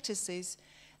engaged practices,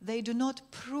 they do not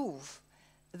prove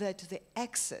that the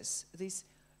access, this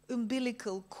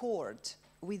umbilical cord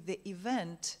with the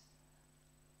event,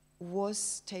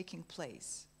 was taking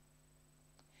place.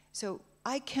 So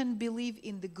I can believe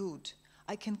in the good.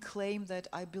 I can claim that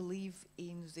I believe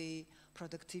in the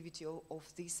productivity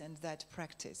of this and that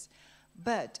practice.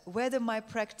 But whether my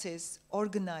practice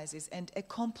organizes and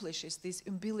accomplishes this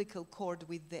umbilical cord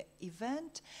with the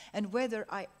event, and whether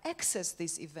I access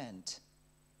this event,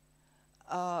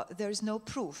 there is no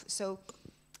proof. So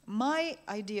my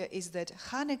idea is that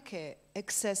Haneke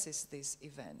accesses this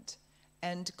event,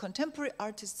 and contemporary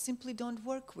artists simply don't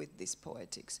work with this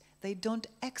poetics. They don't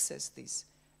access this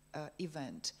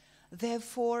event.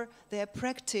 Therefore, their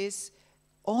practice,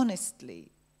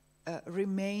 honestly,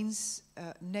 remains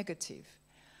negative.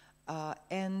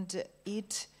 And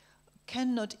it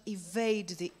cannot evade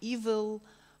the evil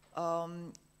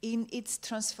in its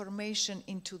transformation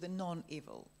into the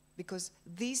non-evil. Because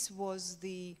this was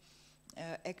the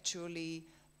actually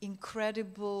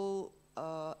incredible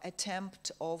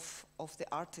attempt of the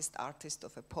artist,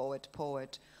 of a poet,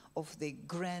 of the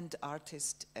grand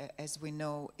artist as we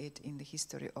know it in the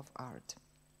history of art.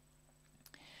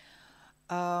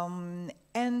 And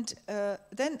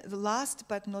then the last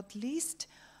but not least,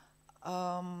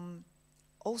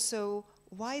 also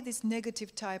why this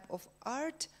negative type of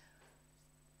art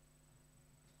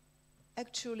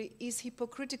actually is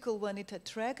hypocritical when it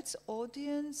attracts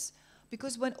audience,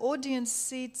 because when audience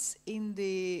sits in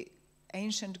the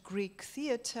ancient Greek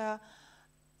theater,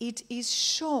 it is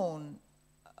shown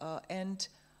and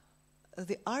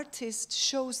the artist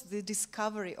shows the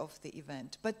discovery of the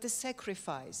event, but the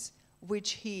sacrifice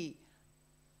which he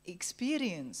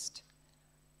experienced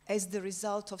as the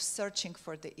result of searching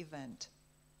for the event.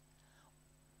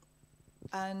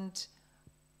 And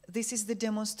this is the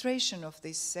demonstration of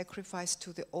this sacrifice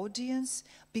to the audience,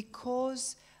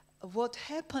 because what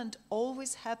happened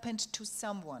always happened to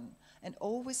someone and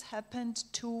always happened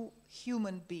to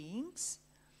human beings.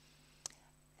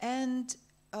 And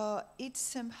it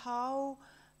somehow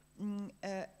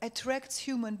attracts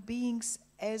human beings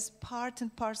as part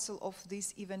and parcel of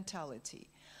this eventality.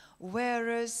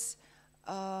 Whereas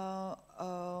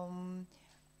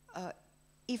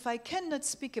if I cannot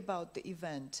speak about the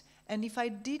event, and if I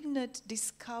did not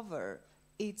discover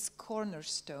its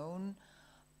cornerstone,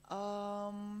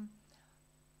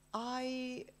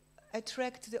 I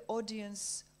attract the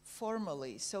audience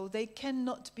formally, so they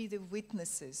cannot be the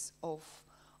witnesses of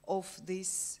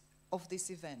this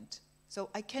event. So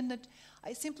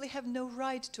I simply have no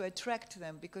right to attract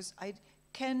them, because I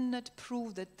cannot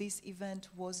prove that this event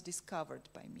was discovered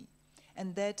by me,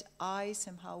 and that I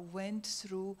somehow went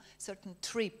through certain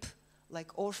trip,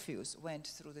 like Orpheus went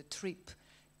through the trip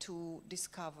to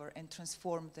discover and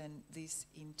transform then this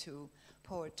into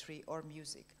poetry or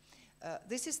music.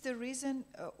 This is the reason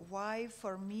why,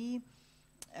 for me,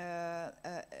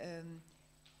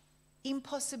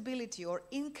 impossibility or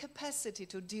incapacity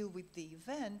to deal with the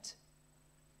event,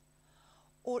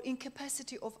 or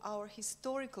incapacity of our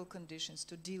historical conditions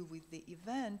to deal with the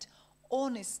event,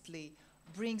 honestly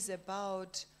brings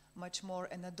about much more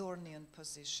an Adornian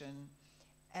position.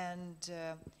 And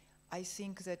I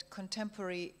think that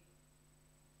contemporary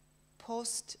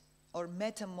post or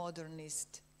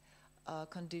meta-modernist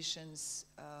conditions,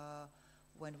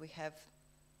 when we have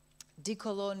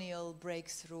decolonial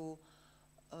breakthrough,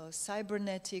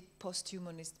 cybernetic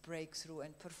post-humanist breakthrough,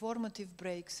 and performative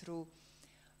breakthrough,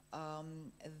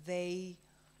 they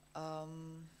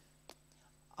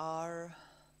are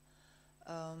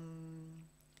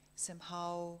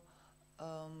somehow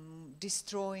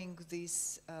destroying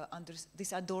this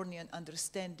Adornian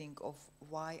understanding of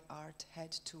why art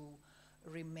had to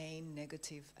remain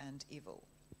negative and evil.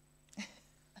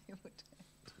 I would.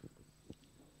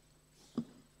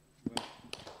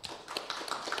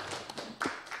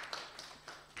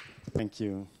 Thank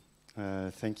you.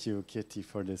 Thank you, Keti,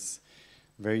 for this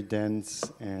very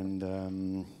dense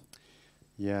and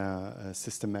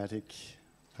systematic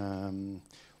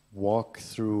walk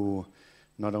through,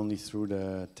 not only through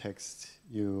the text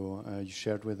you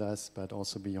shared with us, but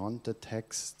also beyond the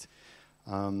text.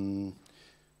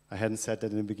 I hadn't said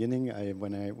that in the beginning.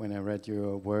 When I read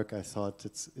your work, I thought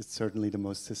it's certainly the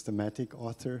most systematic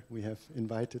author we have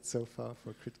invited so far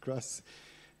for Crit Cross.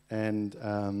 And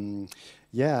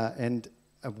and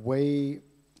a way,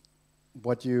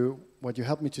 what you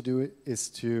helped me to do is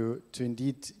to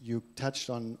indeed, you touched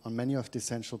on many of the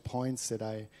essential points that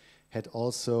I had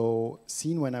also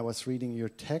seen when I was reading your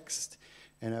text,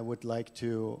 and I would like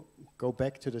to go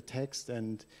back to the text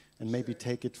and maybe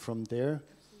take it from there.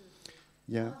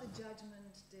 Yeah. Now the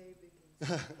judgment day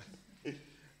begins.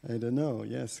 I don't know.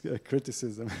 Yes,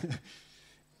 criticism.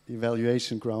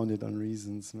 Evaluation grounded on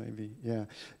reasons, maybe. Yeah,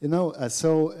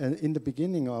 so in the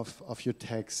beginning of your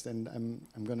text, and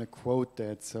I'm going to quote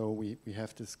that, so we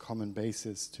have this common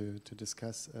basis to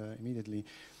discuss immediately.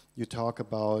 You talk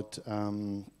about,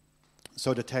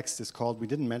 so the text is called, we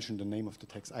didn't mention the name of the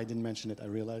text, I didn't mention it, I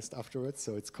realized afterwards,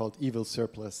 so it's called Evil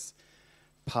Surplus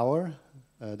Power,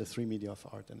 the Three Media of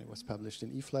Art, and it was published in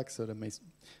eFlex, so the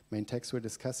main text we're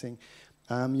discussing.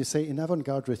 You say, in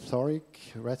avant-garde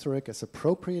rhetoric as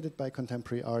appropriated by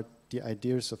contemporary art, the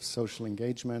ideas of social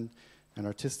engagement and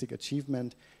artistic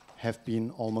achievement have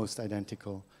been almost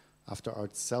identical. After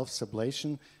art's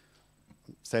self-sublation,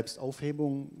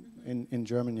 Selbstaufhebung in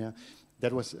German, yeah,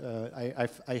 that was,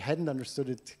 I hadn't understood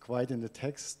it quite in the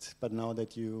text, but now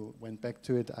that you went back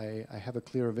to it, I have a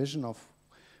clearer vision of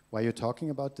why you're talking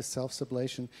about the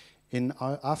self-sublation. In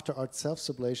after art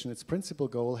self-sublation, its principal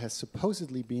goal has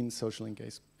supposedly been social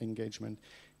engagement.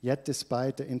 Yet,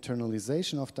 despite the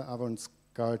internalization of the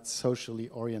safeguard socially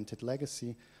oriented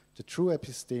legacy, the true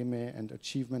episteme and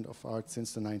achievement of art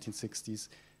since the 1960s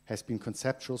has been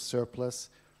conceptual surplus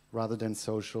rather than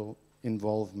social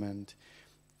involvement.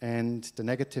 And the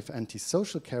negative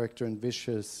antisocial character and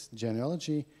vicious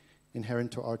genealogy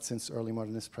inherent to art since early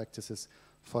modernist practices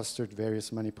fostered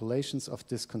various manipulations of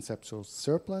this conceptual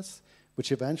surplus,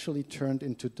 which eventually turned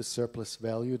into the surplus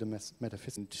value, the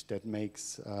metaphysics that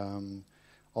makes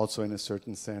also in a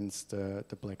certain sense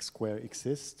the black square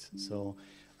exist. So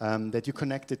that you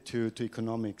connect it to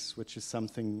economics, which is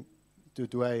something,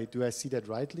 do I see that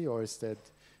rightly, or is that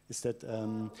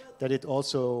that it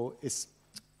also is,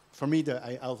 for me,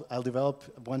 I'll develop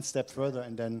one step further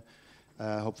and then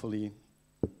hopefully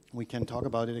we can talk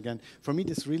about it again. For me,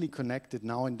 this really connected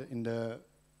now in the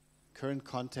current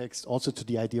context also to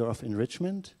the idea of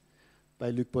enrichment by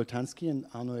Luc Boltanski and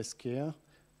Arnaud Esquer,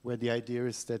 where the idea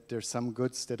is that there's some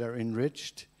goods that are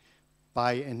enriched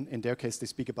by, in their case, they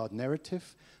speak about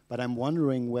narrative, but I'm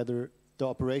wondering whether the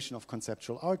operation of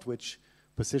conceptual art, which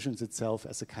positions itself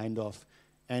as a kind of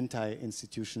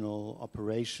anti-institutional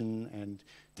operation and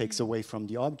takes away from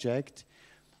the object,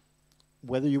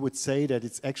 whether you would say that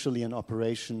it's actually an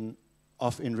operation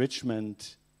of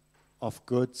enrichment of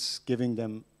goods, giving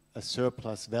them a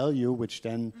surplus value, which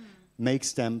then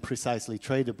makes them precisely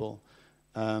tradable,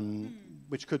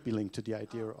 which could be linked to the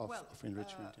idea of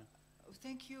enrichment. Yeah.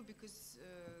 Thank you, because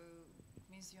it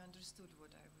means you understood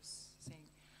what I was saying.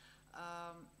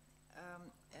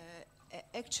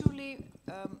 Actually,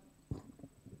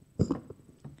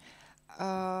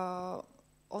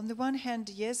 on the one hand,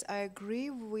 yes, I agree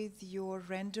with your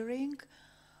rendering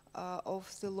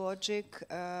of the logic,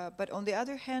 but on the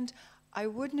other hand, I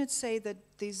would not say that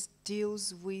this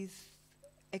deals with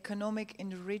economic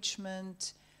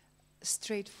enrichment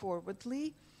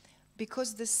straightforwardly,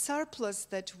 because the surplus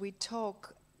that we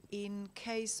talk in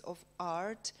case of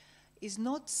art is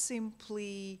not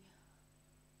simply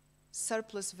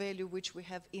surplus value which we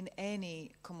have in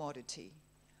any commodity,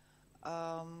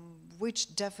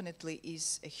 which definitely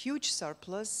is a huge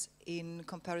surplus in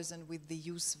comparison with the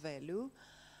use value.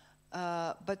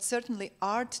 But certainly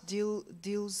art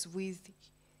deals with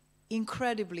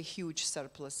incredibly huge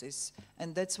surpluses,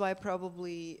 and that's why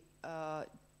probably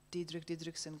Diederik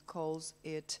Dietrichson calls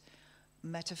it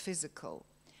metaphysical.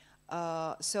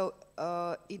 So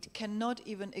it cannot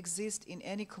even exist in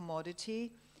any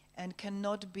commodity and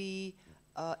cannot be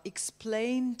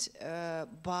explained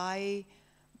by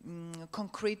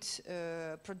concrete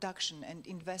production and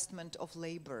investment of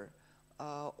labor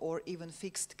or even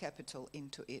fixed capital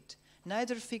into it.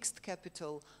 Neither fixed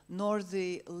capital nor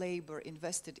the labor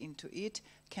invested into it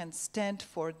can stand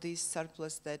for this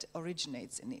surplus that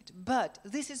originates in it. But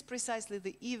this is precisely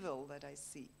the evil that I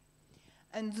see.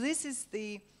 And this is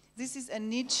a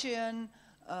Nietzschean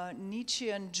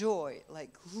joy,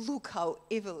 like, look how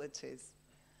evil it is.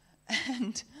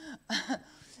 And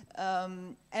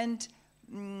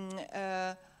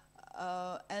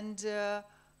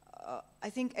I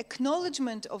think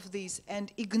acknowledgement of this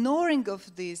and ignoring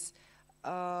of this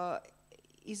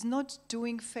is not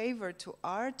doing favor to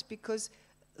art, because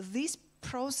these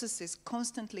processes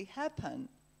constantly happen,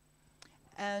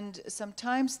 and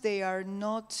sometimes they are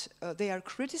not. They are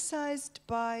criticized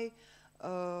by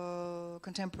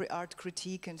contemporary art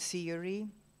critique and theory.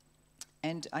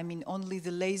 And I mean, only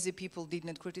the lazy people did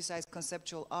not criticize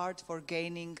conceptual art for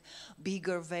gaining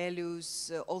bigger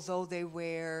values, although they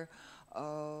were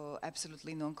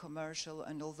absolutely non-commercial,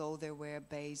 and although they were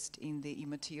based in the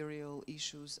immaterial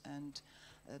issues, and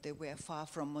they were far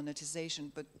from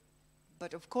monetization.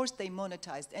 But of course they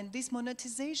monetized. And this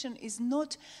monetization is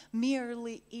not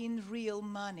merely in real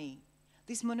money.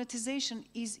 This monetization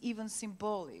is even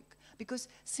symbolic, because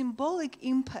symbolic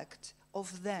impact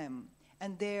of them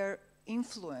and their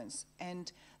influence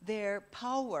and their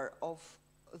power of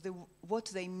what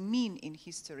they mean in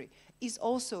history is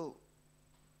also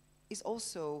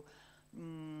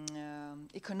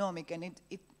economic, and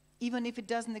it even if it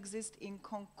doesn't exist in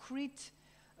concrete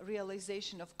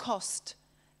realization of cost,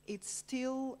 it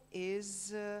still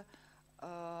is a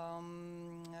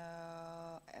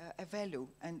value,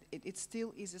 and it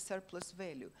still is a surplus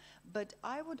value. But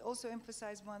I would also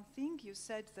emphasize one thing. You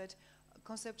said that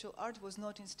conceptual art was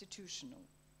not institutional.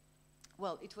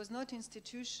 Well, it was not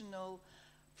institutional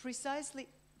precisely.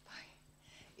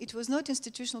 It was not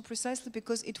institutional precisely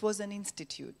because it was an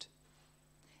institute.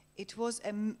 It was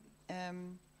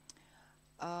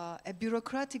a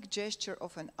bureaucratic gesture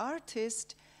of an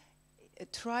artist.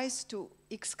 It tries to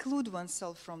exclude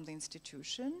oneself from the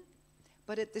institution,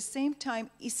 but at the same time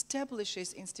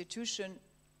establishes institution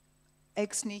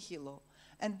ex nihilo.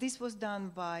 And this was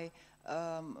done by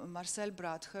Marcel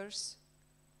Brathers,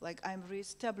 like I'm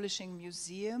re-establishing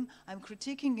museum, I'm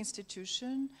critiquing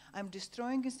institution, I'm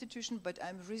destroying institution, but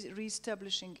I'm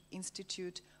re-establishing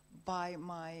institute by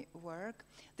my work.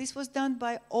 This was done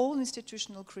by all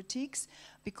institutional critiques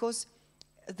because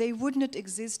they would not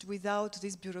exist without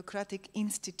this bureaucratic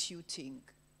instituting.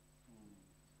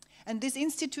 And this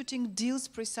instituting deals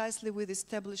precisely with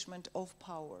establishment of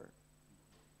power.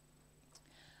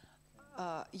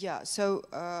 Yeah, so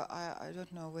I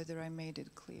don't know whether I made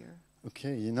it clear.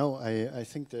 Okay, you know, I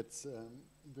think that's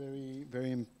very,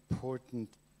 very important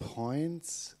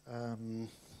points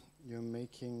you're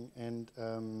making, and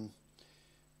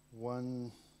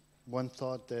one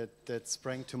thought that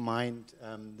sprang to mind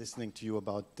listening to you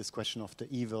about this question of the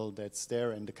evil that's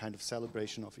there and the kind of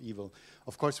celebration of evil.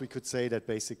 Of course, we could say that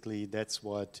basically that's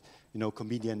what, you know,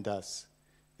 comedian does.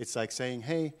 It's like saying,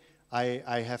 hey,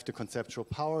 I have the conceptual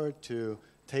power to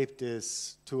tape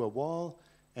this to a wall,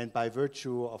 and by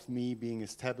virtue of me being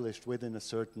established within a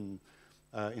certain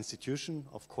institution,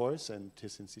 of course, and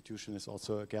his institution is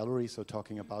also a gallery, so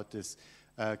talking about this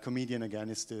comedian again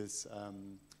is this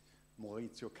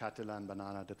Maurizio Cattelan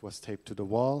banana that was taped to the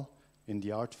wall in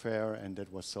the art fair and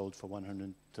that was sold for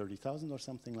 130,000 or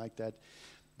something like that.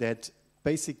 That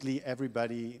basically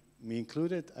everybody, me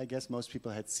included, I guess most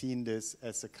people had seen this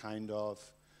as a kind of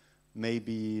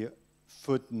maybe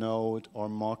footnote or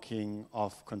mocking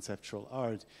of conceptual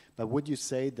art. But would you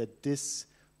say that this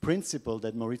principle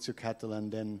that Maurizio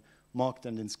Cattelan then mocked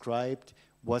and inscribed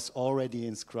was already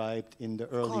inscribed in the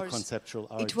early conceptual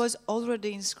art? It was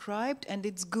already inscribed, and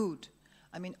it's good.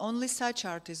 I mean, only such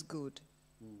art is good.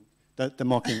 The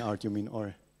mocking art, you mean,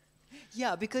 or?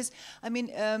 Yeah, because, I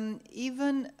mean,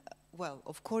 even, well,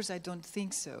 of course I don't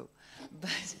think so,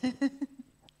 but,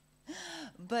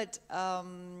 but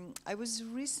I was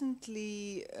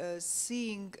recently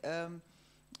seeing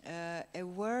a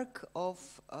work of,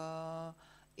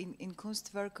 in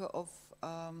Kunstwerke of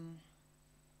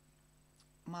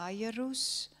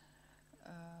Mayerus.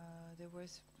 There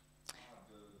was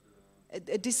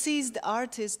a deceased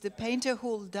artist, the painter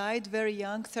who died very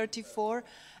young, 34,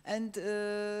 and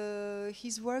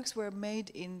his works were made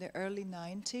in the early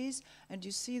 90s, and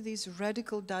you see this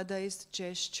radical Dadaist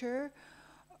gesture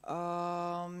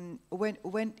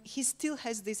when he still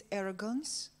has this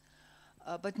arrogance,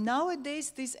 but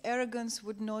nowadays this arrogance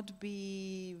would not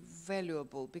be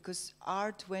valuable because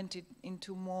art went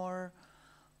into more,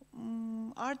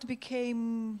 art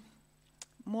became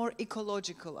more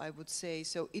ecological, I would say.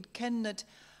 So it cannot,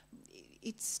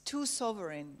 it's too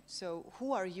sovereign. So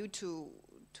who are you to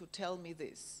tell me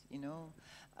this, you know?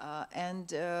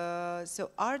 So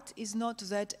art is not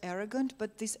that arrogant,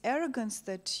 but this arrogance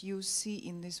that you see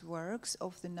in these works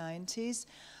of the 90s,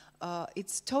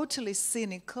 it's totally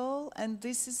cynical, and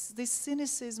this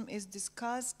cynicism is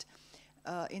discussed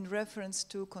in reference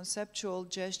to conceptual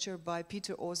gesture by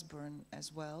Peter Osborne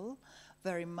as well,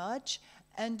 very much.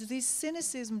 And this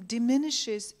cynicism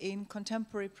diminishes in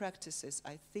contemporary practices,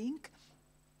 I think.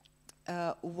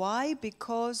 Why?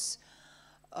 Because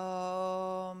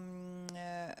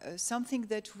something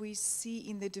that we see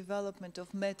in the development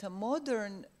of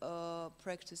meta-modern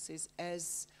practices,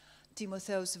 as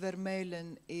Timotheus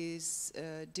Vermeulen is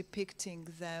depicting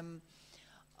them,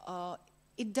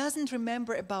 it doesn't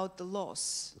remember about the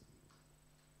loss,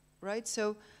 right?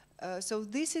 So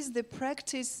this is the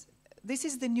practice. This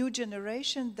is the new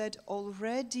generation that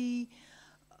already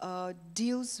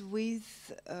deals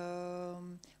with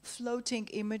floating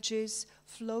images,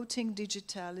 floating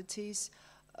digitalities,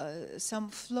 some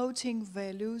floating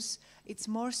values. It's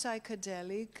more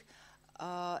psychedelic,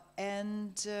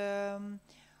 and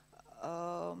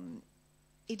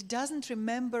it doesn't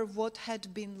remember what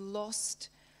had been lost,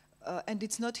 and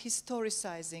it's not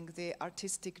historicizing the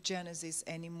artistic genesis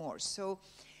anymore. So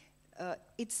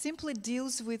it simply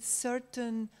deals with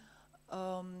certain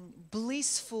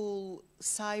blissful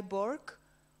cyborg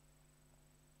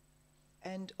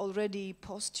and already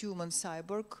post-human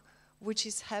cyborg, which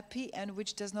is happy and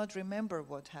which does not remember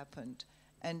what happened.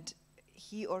 And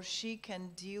he or she can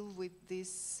deal with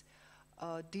this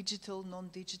digital,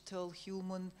 non-digital,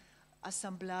 human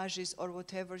assemblages or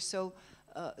whatever. So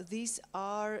these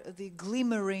are the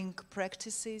glimmering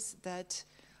practices that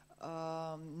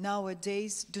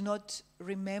nowadays do not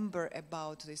remember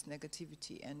about this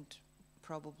negativity, and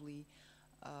probably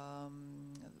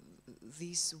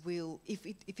this will, if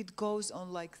it goes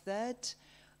on like that,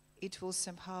 it will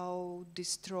somehow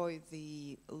destroy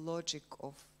the logic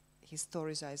of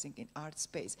historicizing in art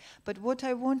space. But what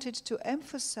I wanted to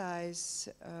emphasize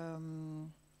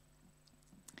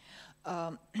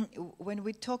when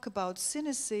we talk about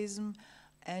cynicism,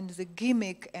 and the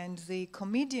gimmick and the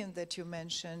comedian that you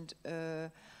mentioned,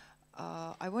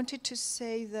 I wanted to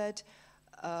say that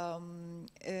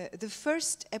the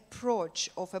first approach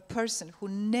of a person who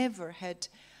never had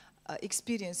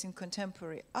experience in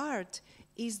contemporary art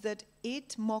is that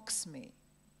it mocks me.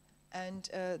 And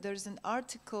there's an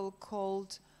article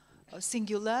called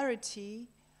Singularity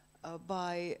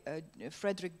by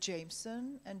Frederick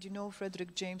Jameson. And you know,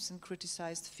 Frederick Jameson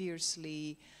criticized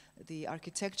fiercely the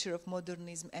architecture of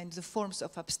modernism and the forms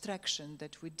of abstraction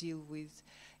that we deal with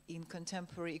in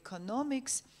contemporary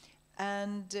economics.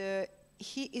 And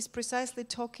he is precisely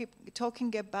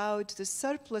talking about the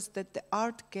surplus that the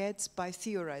art gets by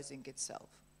theorizing itself.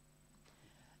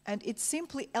 And it's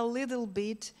simply a little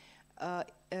bit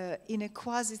in a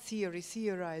quasi-theory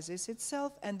theorizes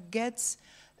itself and gets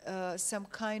some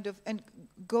kind of, and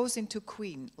goes into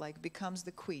queen, like becomes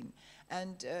the queen.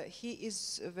 And he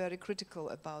is very critical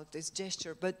about this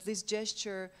gesture, but this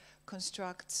gesture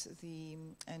constructs the,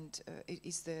 and it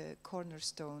is the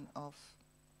cornerstone of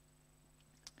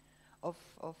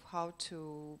how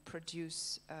to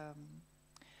produce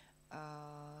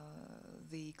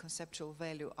the conceptual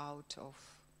value out of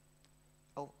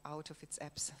its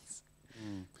absence.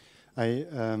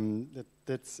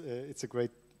 It's a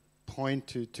great point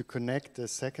to connect the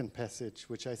second passage,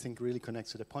 which I think really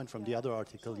connects to the point from the other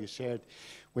article you shared,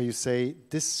 where you say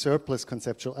this surplus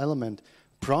conceptual element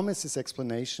promises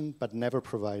explanation but never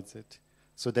provides it,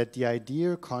 so that the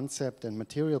idea, concept, and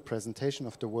material presentation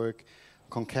of the work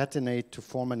concatenate to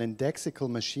form an indexical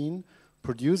machine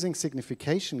producing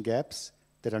signification gaps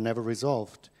that are never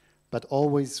resolved, but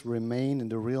always remain in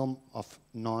the realm of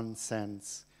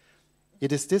nonsense.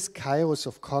 It is this chaos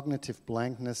of cognitive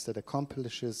blankness that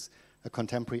accomplishes a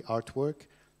contemporary artwork,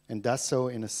 and does so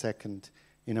in a second,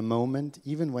 in a moment,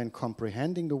 even when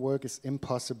comprehending the work is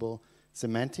impossible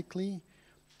semantically,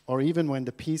 or even when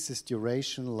the piece's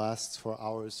duration lasts for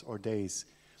hours or days.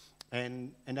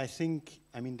 And I think,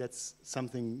 I mean, that's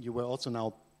something you were also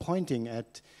now pointing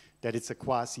at, that it's a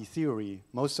quasi-theory.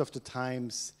 Most of the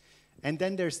times. And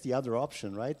then there's the other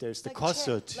option, right? There's the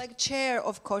Kossuth. Like Chair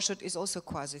of Kossuth is also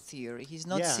quasi-theory. He's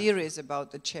not serious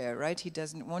about the chair, right? He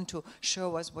doesn't want to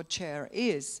show us what chair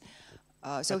is.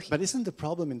 But isn't the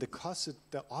problem in the Kossuth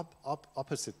the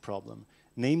opposite problem?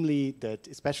 Namely that,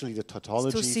 especially the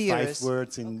tautology, 5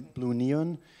 words in blue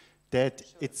neon, that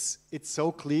it's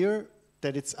so clear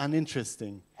that it's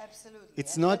uninteresting. Absolutely.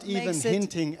 It's not even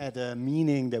hinting at a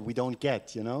meaning that we don't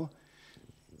get, you know?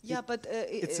 Yeah, but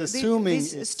it's assuming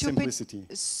its simplicity.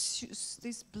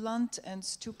 This blunt and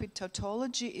stupid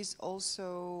tautology is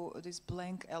also this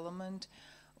blank element,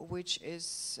 which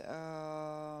is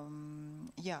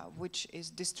which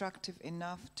is destructive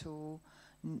enough to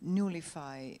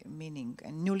nullify meaning,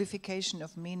 and nullification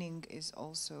of meaning is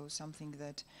also something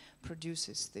that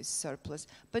produces this surplus.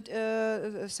 But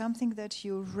something that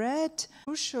you read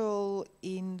crucial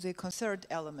in the third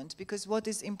element, because what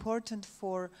is important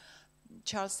for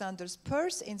Charles Sanders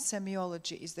Peirce in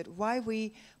semiology is that why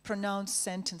we pronounce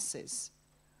sentences,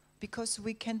 because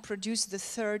we can produce the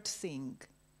third thing.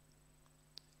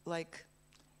 Like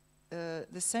the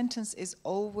sentence is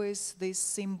always this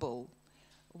symbol.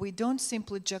 We don't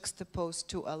simply juxtapose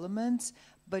 2 elements,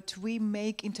 but we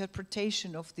make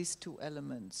interpretation of these 2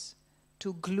 elements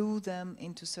to glue them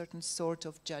into certain sort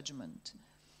of judgment.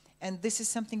 And this is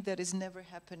something that is never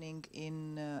happening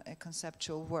in a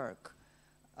conceptual work.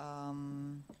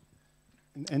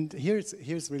 And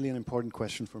here's really an important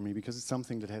question for me, because it's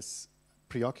something that has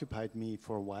preoccupied me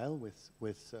for a while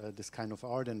with this kind of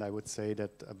art, and I would say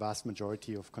that a vast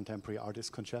majority of contemporary art is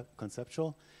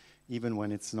conceptual, even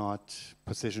when it's not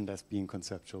positioned as being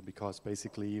conceptual, because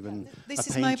basically even a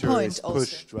painter is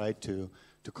pushed, right, to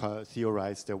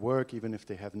theorize their work, even if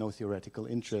they have no theoretical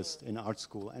interest in art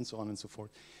school, and so on and so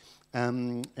forth.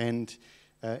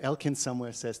 Elkin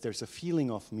somewhere says there's a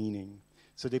feeling of meaning.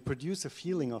 So they produce a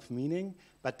feeling of meaning,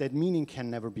 but that meaning can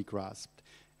never be grasped.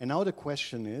 And now the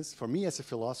question is, for me as a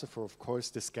philosopher, of course,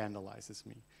 this scandalizes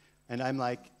me. And I'm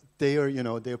like,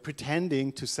 they're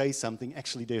pretending to say something,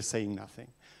 actually they're saying nothing,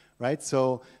 right?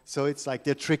 So it's like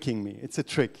they're tricking me. It's a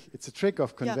trick. It's a trick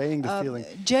of conveying the feeling.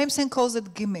 Jameson calls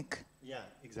it gimmick. Yeah,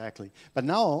 exactly. But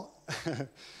now,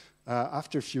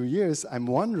 after a few years, I'm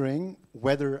wondering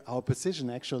whether our position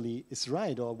actually is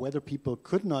right, or whether people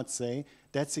could not say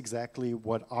that's exactly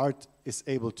what art is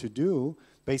able to do,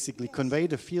 basically convey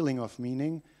the feeling of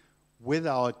meaning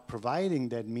without providing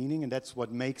that meaning, and that's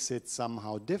what makes it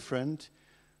somehow different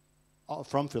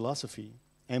from philosophy,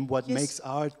 and what makes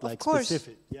art like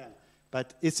specific. Yeah.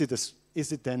 But is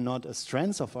it then not a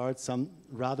strength of art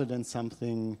rather than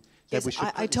something Yes, we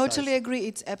should I totally agree.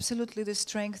 It's absolutely the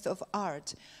strength of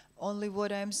art. Only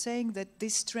what I'm saying that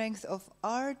this strength of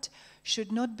art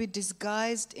should not be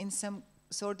disguised in some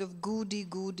sort of goody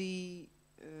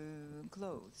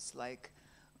clothes, like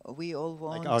we all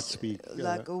want, like art speak,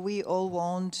 we all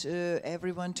want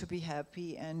everyone to be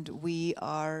happy, and we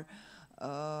are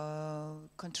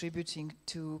contributing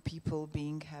to people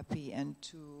being happy and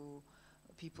to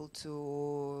people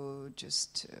to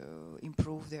just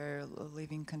improve their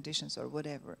living conditions or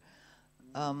whatever.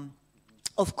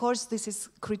 Of course, this is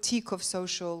critique of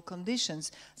social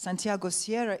conditions. Santiago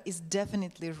Sierra is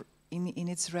definitely, in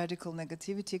its radical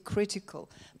negativity, critical.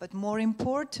 But more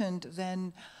important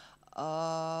than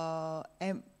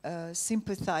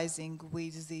sympathizing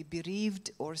with the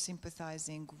bereaved or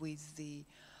sympathizing with the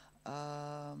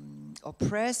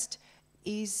oppressed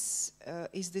is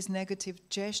this negative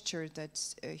gesture that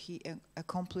he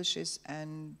accomplishes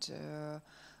and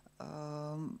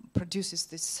produces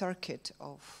this circuit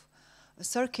of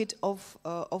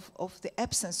the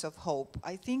absence of hope.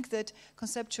 I think that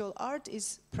conceptual art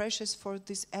is precious for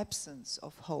this absence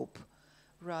of hope,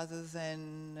 rather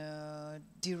than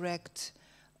direct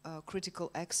critical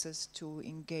access to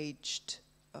engaged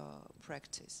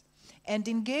practice. And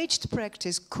engaged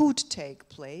practice could take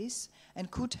place and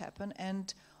could happen,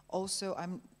 and also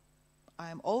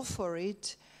I'm all for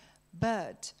it,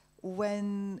 but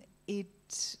when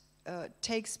it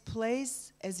takes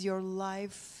place as your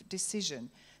life decision,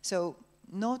 so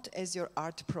not as your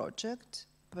art project,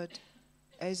 but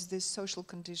as this social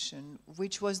condition,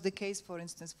 which was the case, for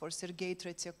instance, for Sergei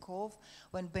Tretyakov,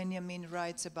 when Benjamin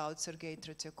writes about Sergei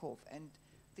Tretyakov, and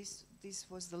this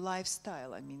was the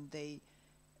lifestyle. I mean, they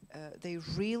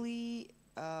really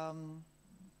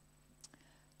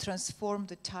transform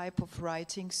the type of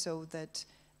writing so that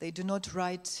they do not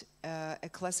write a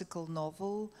classical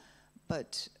novel,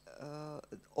 but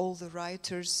all the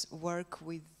writers work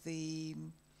with the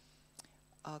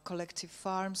collective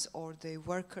farms or the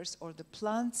workers or the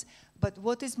plants. But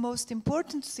what is most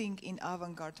important thing in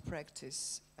avant-garde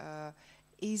practice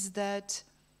is that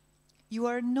you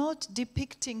are not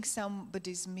depicting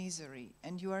somebody's misery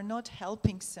and you are not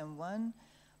helping someone,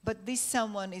 but this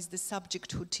someone is the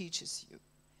subject who teaches you.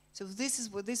 So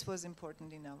this was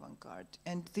important in avant-garde,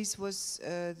 and this was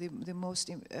the most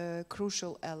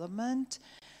crucial element,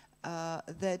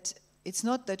 that it's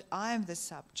not that I am the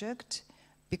subject,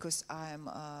 because I am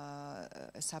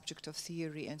a subject of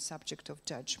theory and subject of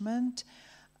judgment,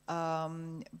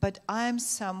 but I am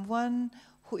someone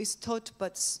who is taught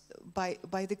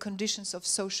by the conditions of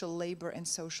social labor and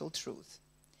social truth.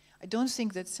 I don't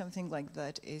think that something like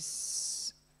that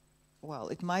is, well,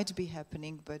 it might be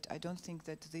happening, but I don't think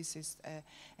that this is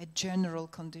a general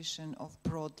condition of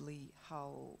broadly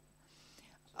how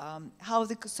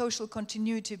the social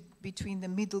continuity between the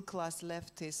middle-class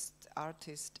leftist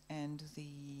artist and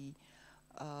the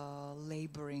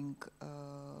laboring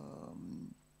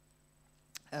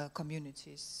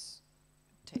communities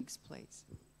takes place.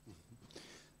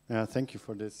 Yeah, thank you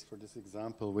for this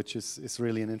example, which is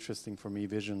really an interesting for me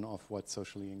vision of what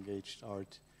socially engaged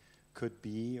art could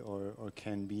be or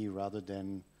can be, rather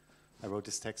than, I wrote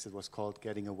this text that was called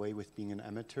Getting Away with Being an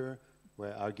Amateur,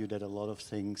 where I argue that a lot of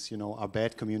things, are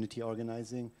bad community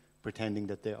organizing, pretending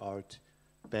that they're art,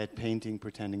 bad painting,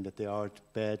 pretending that they're art,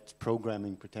 bad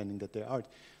programming, pretending that they're art.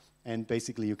 And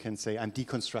basically you can say, I'm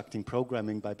deconstructing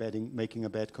programming by making a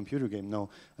bad computer game. No,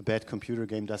 a bad computer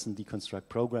game doesn't deconstruct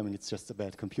programming, it's just a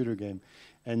bad computer game.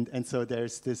 And so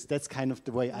there's this, that's kind of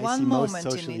the way I see most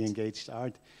socially engaged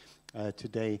art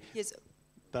today. Yes.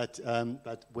 But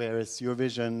whereas your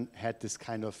vision had this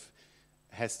kind of,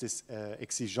 has this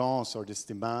exigence or this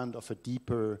demand of a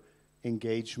deeper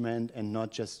engagement and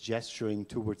not just gesturing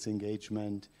towards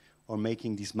engagement or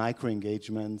making these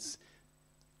micro-engagements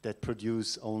that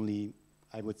produce only,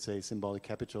 I would say, symbolic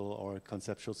capital or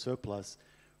conceptual surplus,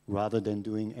 rather than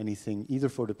doing anything either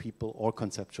for the people or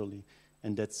conceptually.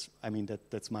 And that's, I mean,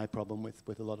 that's my problem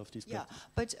with a lot of these practices. Yeah,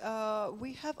 but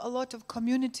we have a lot of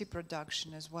community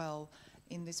production as well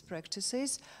in these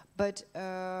practices. But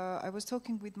I was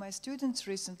talking with my students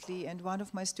recently, and one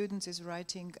of my students is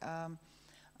writing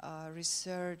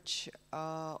research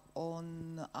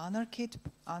on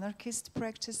anarchist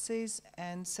practices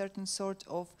and certain sort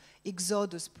of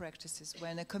exodus practices,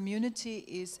 when a community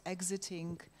is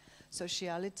exiting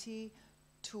sociality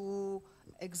to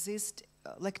exist,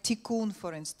 like Tikkun,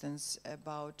 for instance,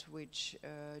 about which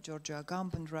Giorgio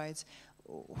Agamben writes,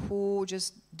 who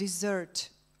just desert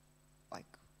like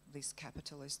this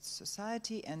capitalist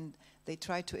society and they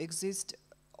try to exist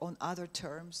on other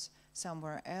terms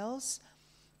somewhere else.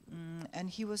 And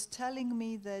he was telling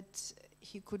me that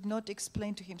he could not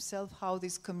explain to himself how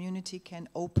this community can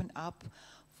open up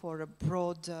for a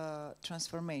broad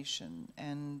transformation,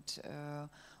 and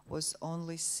was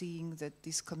only seeing that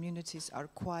these communities are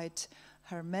quite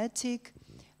hermetic.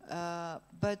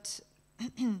 But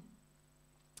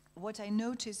what I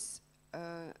notice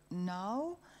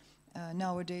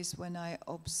nowadays when I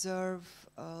observe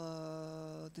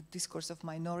the discourse of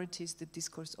minorities, the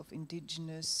discourse of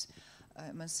indigenous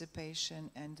emancipation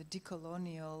and the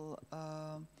decolonial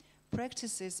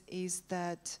practices, is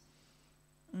that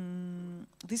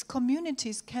these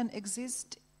communities can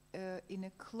exist in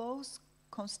a close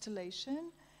constellation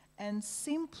and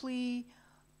simply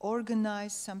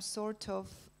organize some sort of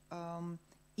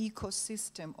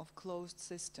ecosystem of closed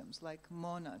systems, like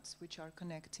monads, which are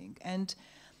connecting. And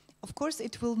of course,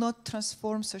 it will not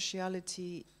transform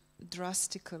sociality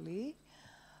drastically,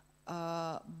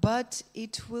 but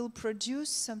it will produce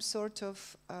some sort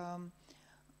of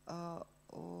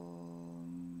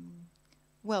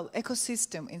well,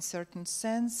 ecosystem in certain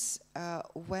sense.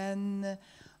 When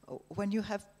you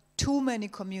have too many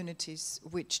communities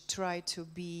which try to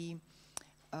be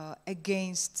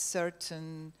against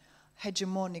certain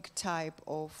hegemonic type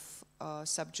of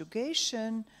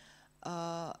subjugation,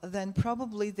 then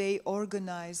probably they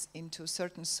organize into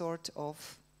certain sort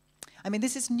of, I mean,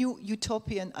 this is new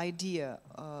utopian idea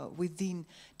within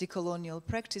decolonial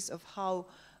practice of how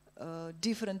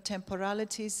different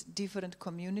temporalities, different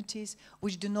communities,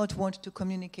 which do not want to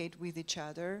communicate with each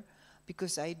other,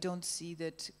 because I don't see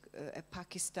that a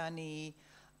Pakistani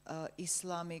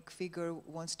Islamic figure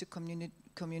wants to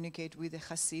communicate with a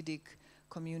Hasidic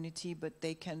community, but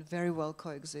they can very well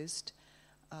coexist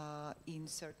in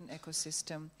certain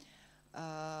ecosystem.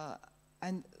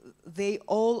 And they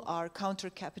all are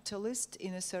counter-capitalist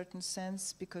in a certain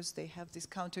sense, because they have these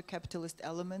counter-capitalist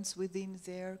elements within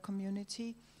their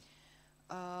community.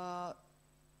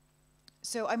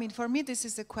 So, I mean, for me, this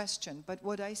is a question. But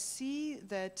what I see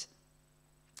that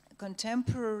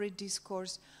contemporary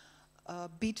discourse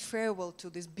bid farewell to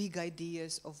these big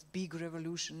ideas of big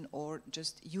revolution or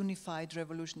just unified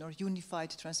revolution or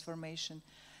unified transformation,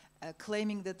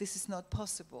 claiming that this is not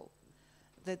possible,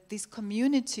 that these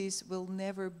communities will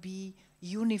never be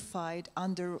unified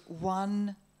under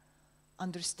one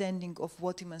understanding of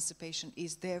what emancipation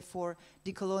is. Therefore,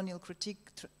 decolonial critique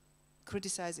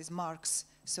criticizes Marx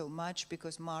so much,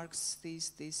 because Marx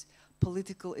sees this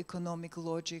political economic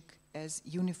logic as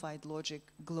unified logic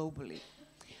globally.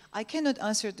 I cannot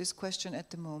answer this question at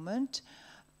the moment,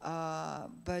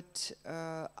 but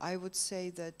I would say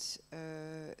that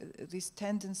this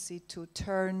tendency to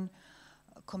turn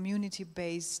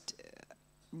community-based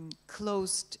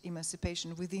closed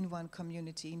emancipation within one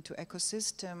community into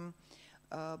ecosystem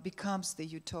becomes the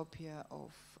utopia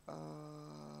of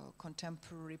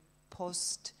contemporary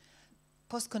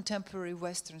post-contemporary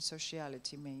Western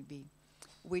sociality, maybe,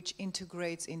 which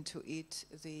integrates into it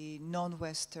the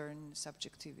non-Western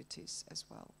subjectivities as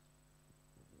well.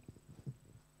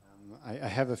 I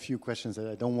have a few questions that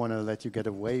I don't want to let you get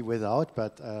away without,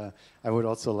 but I would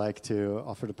also like to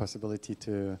offer the possibility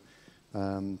to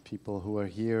people who are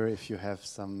here, if you have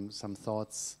some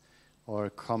thoughts or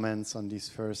comments on these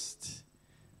first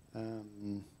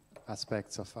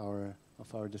aspects of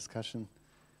our discussion.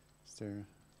 Is there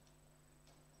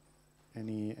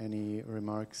any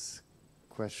remarks,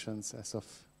 questions as of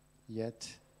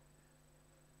yet?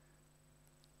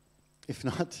 If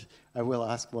not, I will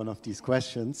ask one of these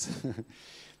questions.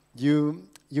 You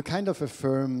kind of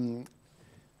affirm,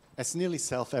 as nearly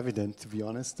self-evident, to be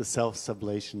honest, the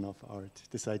self-sublation of art.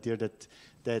 This idea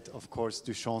that of course,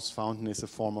 Duchamp's fountain is a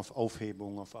form of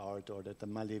Aufhebung of art, or that the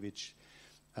Malevich,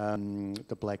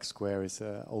 the Black Square, is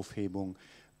a Aufhebung.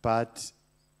 But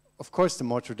of course, the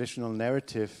more traditional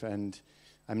narrative, and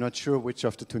I'm not sure which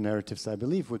of the two narratives I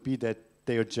believe, would be that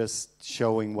they are just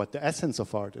showing what the essence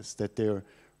of art is, that they're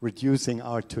reducing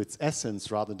art to its essence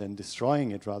rather than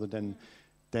destroying it, rather than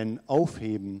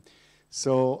aufheben.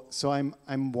 So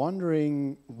I'm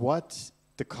wondering what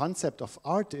the concept of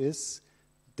art is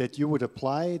that you would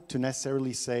apply to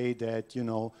necessarily say that, you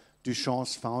know,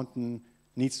 Duchamp's fountain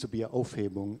needs to be an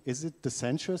Aufhebung. Is it the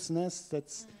sensuousness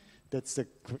that's the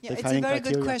yeah, defining it's a very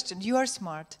criteria? good question. You are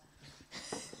smart.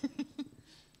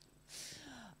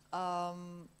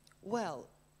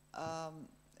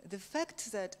 The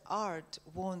fact that art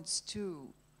wants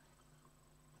to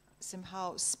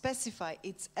somehow specify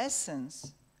its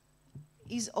essence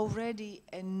is already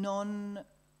a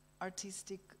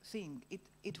non-artistic thing.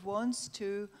 It wants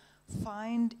to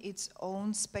find its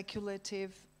own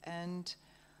speculative and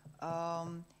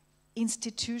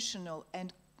institutional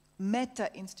and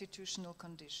meta-institutional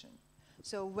condition.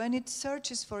 So when it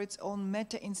searches for its own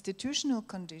meta-institutional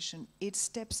condition, it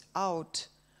steps out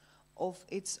of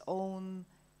its own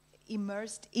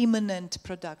immersed, immanent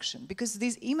production. Because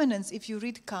these immanents, if you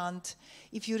read Kant,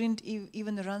 if you read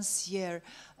even Rancière,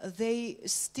 they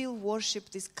still worship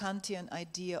this Kantian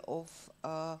idea of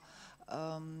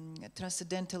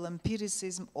transcendental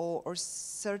empiricism or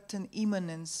certain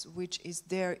immanence which is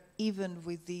there even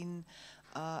within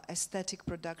aesthetic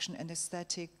production and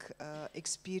aesthetic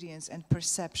experience and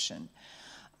perception.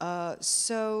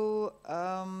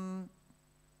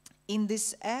 In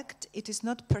this act, it is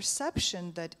not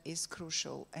perception that is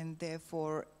crucial, and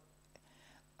therefore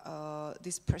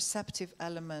this perceptive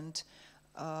element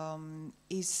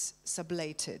is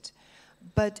sublated.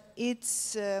 But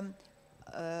it's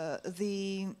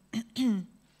the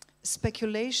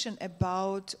speculation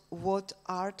about what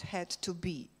art had to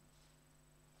be.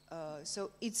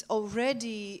 So it's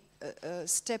already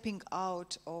stepping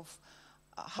out of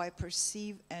how I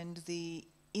perceive and the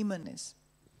immanence.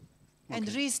 Okay. And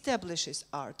reestablishes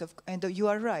art. And you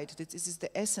are right, this is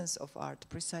the essence of art,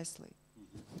 precisely.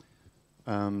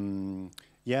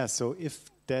 Yeah, so if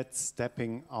that's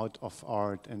stepping out of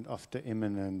art and of the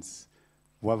immanence,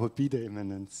 what would be the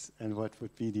immanence and what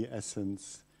would be the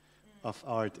essence of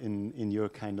art in your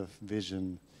kind of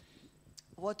vision?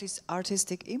 What is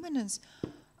artistic immanence?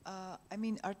 I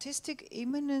mean, artistic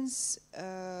immanence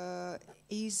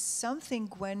is something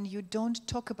when you don't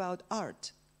talk about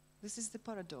art. This is the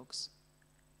paradox.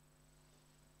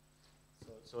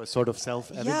 So a sort of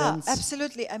self-evidence? Yeah,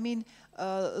 absolutely. I mean,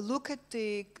 look at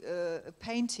the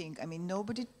painting. I mean,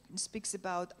 nobody speaks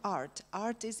about art.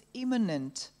 Art is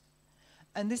immanent.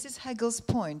 And this is Hegel's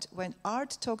point. When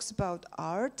art talks about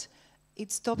art,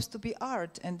 it stops to be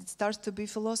art and it starts to be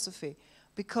philosophy.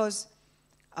 Because,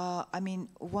 I mean,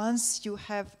 once you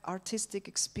have artistic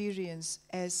experience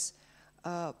as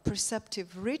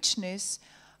perceptive richness,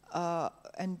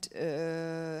 and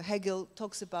Hegel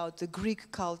talks about the Greek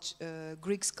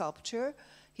sculpture.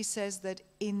 He says that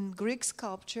in Greek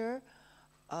sculpture,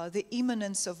 the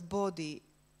immanence of body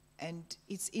and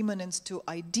its immanence to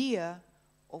idea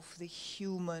of the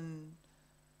human,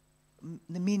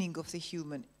 the meaning of the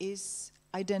human, is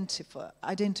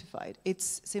identified.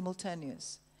 It's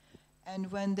simultaneous.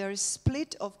 And when there is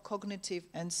split of cognitive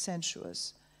and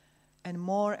sensuous, and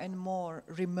more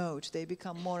remote, they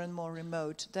become more and more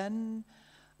remote, then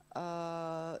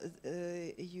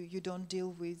you don't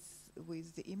deal with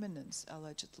the immanence,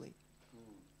 allegedly.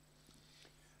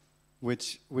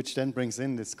 Which then brings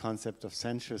in this concept of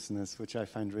sensuousness, which I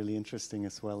find really interesting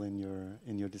as well in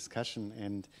your discussion.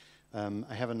 And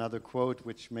I have another quote,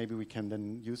 which maybe we can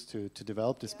then use to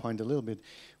develop this point a little bit,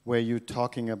 where you're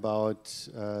talking about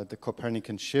the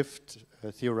Copernican shift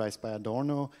theorized by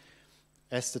Adorno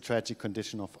as the tragic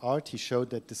condition of art. He showed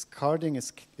that discarding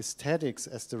aesthetics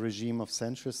as the regime of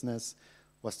sensuousness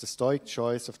was the stoic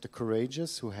choice of the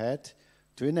courageous who had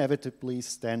to inevitably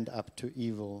stand up to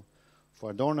evil. For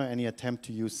Adorno, any attempt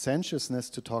to use sensuousness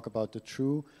to talk about the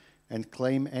true and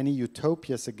claim any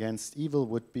utopias against evil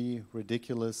would be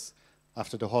ridiculous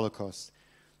after the Holocaust.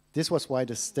 This was why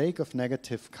the stake of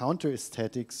negative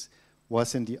counter-aesthetics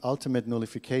was in the ultimate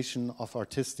nullification of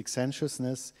artistic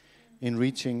sensuousness in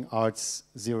reaching art's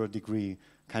 0 degree,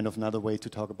 kind of another way to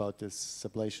talk about this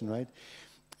sublation, right?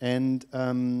 And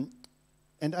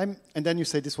then you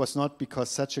say this was not because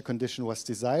such a condition was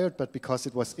desired, but because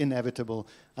it was inevitable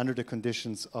under the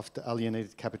conditions of the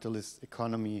alienated capitalist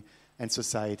economy and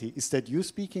society. Is that you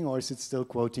speaking, or is it still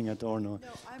quoting Adorno? No,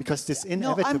 because this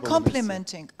inevitable. No, I'm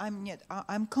complimenting.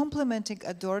 I'm complimenting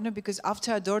Adorno because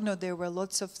after Adorno there were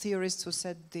lots of theorists who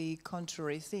said the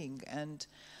contrary thing. And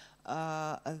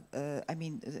I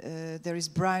mean, there is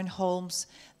Brian Holmes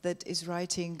that is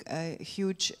writing a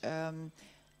huge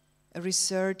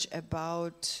research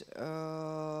about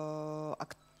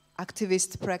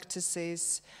activist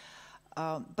practices.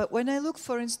 But when I look,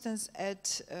 for instance,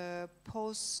 at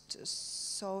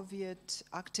post-Soviet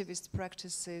activist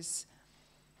practices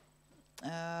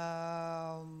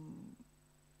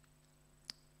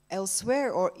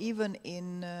elsewhere, or even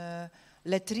in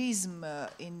lettrisme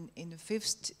in the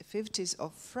 50s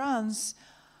of France,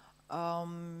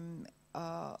 the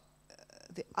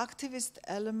activist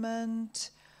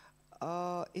element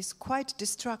is quite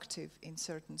destructive in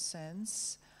certain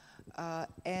sense,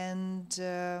 and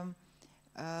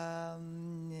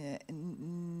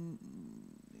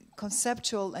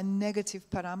conceptual and negative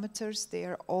parameters, they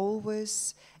are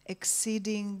always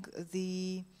exceeding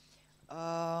the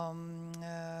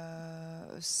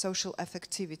social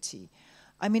affectivity.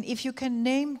 I mean, if you can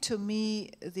name to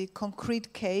me the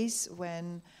concrete case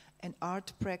when an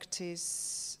art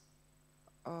practice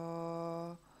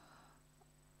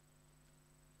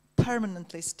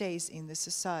permanently stays in the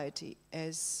society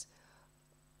as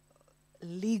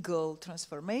legal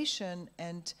transformation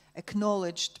and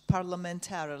acknowledged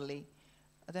parliamentarily,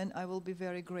 then I will be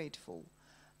very grateful.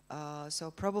 So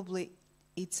probably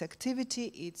its activity,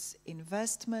 its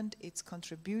investment, its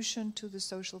contribution to the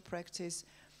social practice,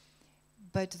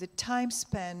 but the time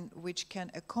span which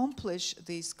can accomplish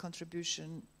this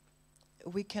contribution,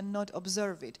 we cannot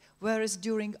observe it. Whereas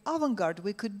during avant-garde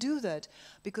we could do that,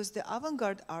 because the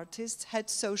avant-garde artists had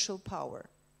social power.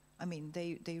 I mean,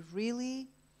 they really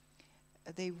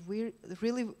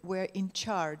were in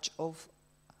charge of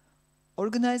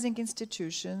organizing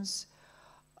institutions,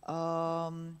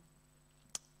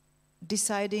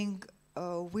 deciding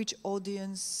which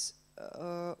audience,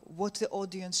 what the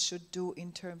audience should do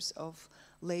in terms of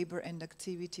labor and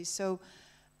activity. So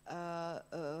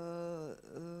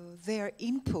their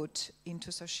input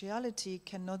into sociality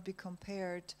cannot be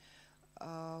compared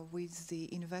with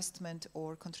the investment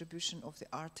or contribution of the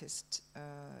artist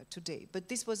today. But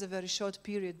this was a very short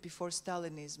period before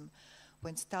Stalinism,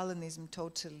 when Stalinism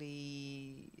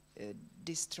totally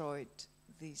destroyed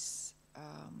this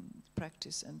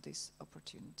practice and this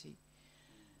opportunity,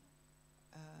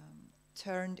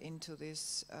 turned into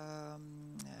this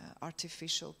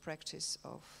artificial practice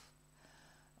of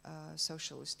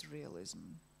socialist realism.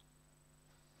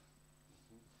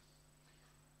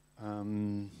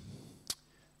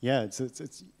 Yeah, it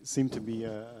seems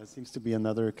to be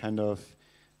another kind of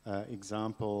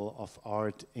example of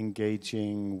art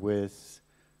engaging with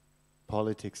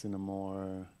politics in a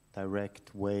more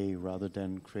direct way, rather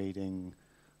than creating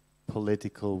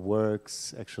political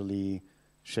works, actually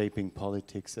shaping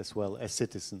politics as well as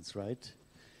citizens, right?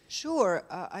 Sure.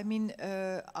 I mean,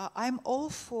 I'm all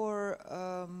for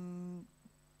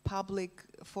public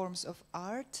forms of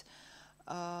art,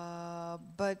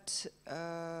 but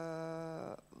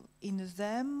in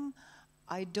them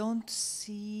I don't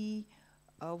see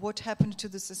what happened to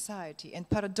the society. And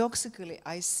paradoxically,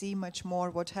 I see much more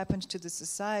what happened to the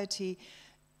society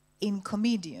in the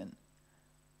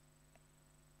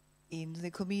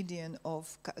comedian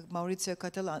of Maurizio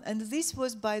Cattelan. And this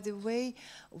was, by the way,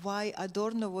 why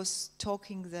Adorno was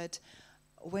talking that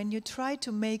when you try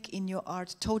to make in your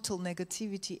art total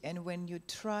negativity, and when you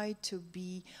try to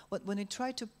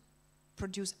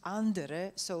produce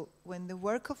andere, so when the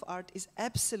work of art is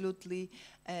absolutely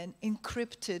an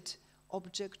encrypted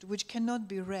object which cannot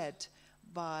be read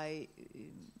by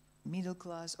middle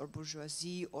class or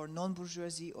bourgeoisie or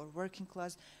non-bourgeoisie or working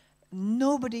class,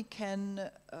 nobody can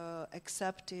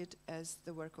accept it as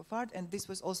the work of art. And this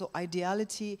was also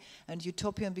ideality and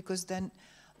utopian, because then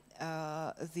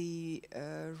the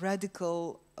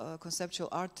radical conceptual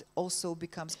art also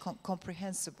becomes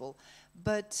comprehensible.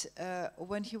 But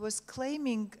when he was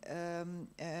claiming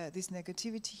this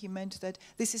negativity, he meant that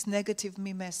this is negative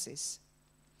mimesis.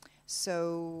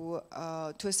 So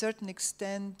to a certain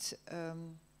extent,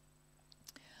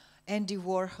 Andy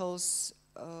Warhol's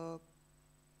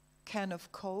can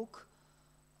of Coke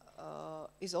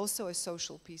is also a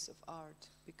social piece of art,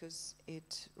 because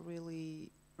it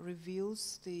really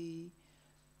reveals the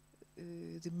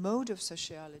mode of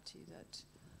sociality that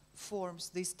forms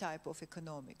this type of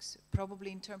economics.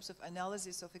 Probably in terms of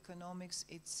analysis of economics,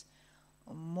 it's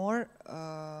more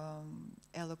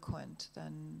eloquent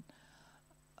than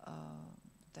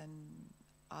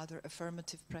other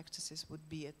affirmative practices would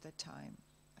be at that time.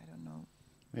 I don't know.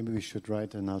 Maybe we should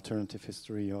write an alternative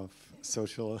history of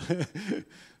socially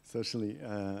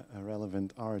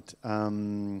relevant art.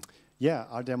 Yeah,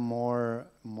 are there more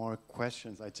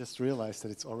questions? I just realized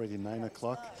that it's already 9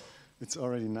 o'clock. It's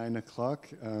already 9 o'clock,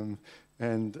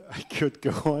 and I could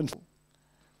go on.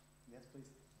 Yes, please.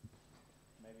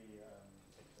 Maybe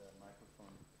take the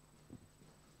microphone.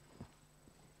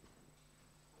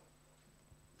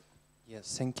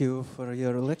 Yes, thank you for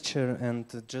your lecture. And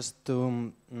just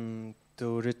to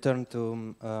return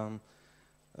to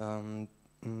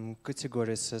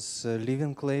categories as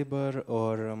living labor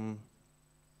or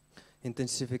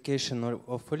intensification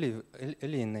of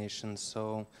alienation.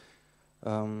 So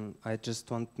I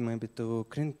just want maybe to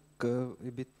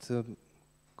a bit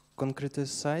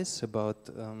concretize about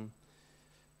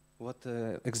what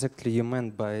exactly you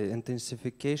meant by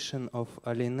intensification of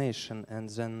alienation, and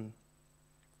then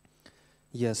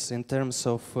yes, in terms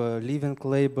of living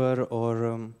labor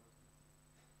or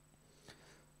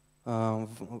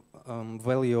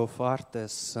value of art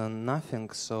as nothing.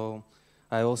 So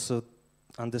I also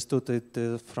understood it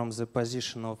from the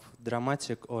position of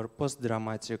dramatic or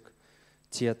post-dramatic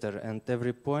theater, and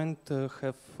every point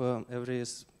every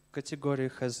category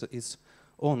has its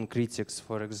own critics.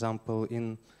 For example,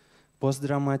 in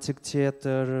post-dramatic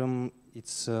theater,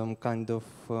 it's kind of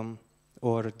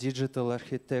or digital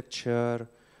architecture,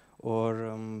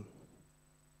 or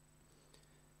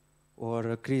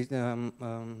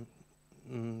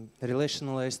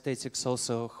relational aesthetics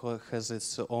also has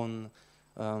its own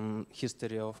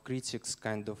history of critics,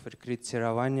 kind of.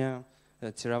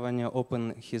 Tiravanya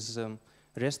opened his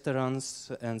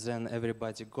restaurants, and then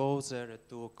everybody goes there at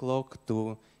 2 o'clock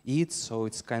to eat, so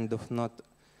it's kind of not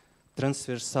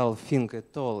transversal thing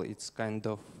at all. It's kind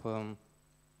of,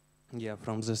 yeah,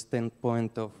 from the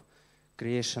standpoint of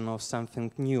creation of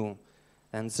something new.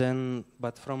 And then,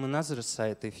 but from another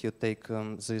side, if you take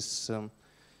this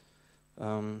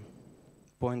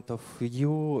point of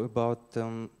view about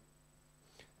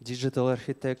digital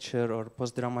architecture or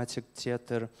post-dramatic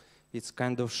theater, it's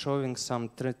kind of showing some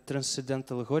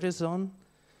transcendental horizon,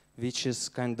 which is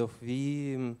kind of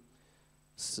we,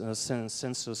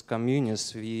 sensus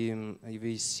communis,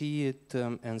 we see it,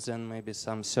 and then maybe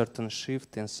some certain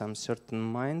shift in some certain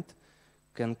mind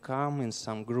can come in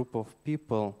some group of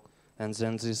people, and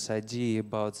then this idea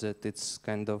about that it's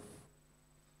kind of,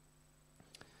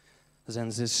 then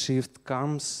this shift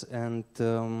comes, and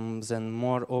then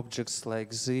more objects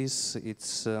like this,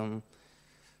 it's then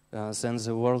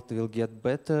the world will get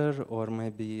better, or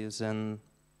maybe then,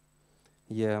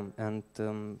 yeah, and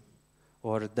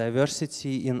or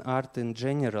diversity in art in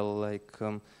general, like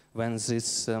when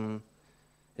this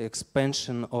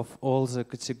expansion of all the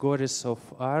categories of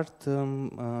art,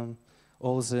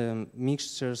 all the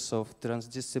mixtures of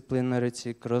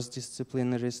transdisciplinarity,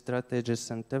 cross-disciplinary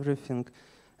strategies and everything,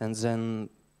 and then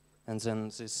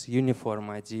this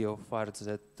uniform idea of art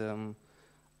that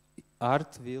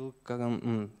art will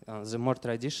the more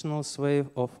traditional way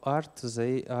of art,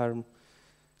 they are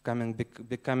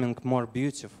becoming more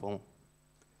beautiful.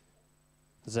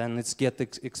 Then it's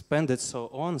expanded so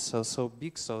on, so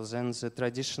big, so then the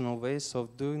traditional ways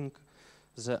of doing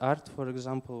the art, for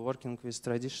example, working with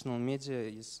traditional media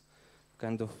is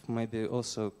kind of maybe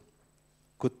also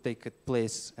could take its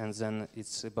place, and then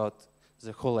it's about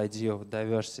the whole idea of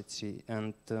diversity,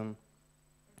 and then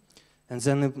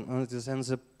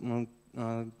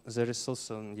there is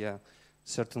also, yeah,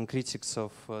 certain critics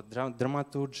of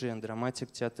dramaturgy and dramatic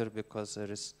theater, because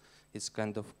it's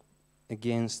kind of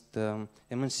against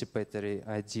emancipatory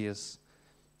ideas.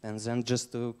 And then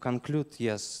just to conclude,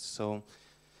 yes, so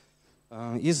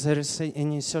is there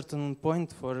any certain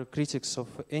point for critics of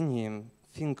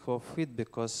anything of it?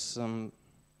 Because,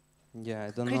 yeah,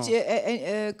 I don't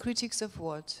know. Critics of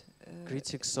what?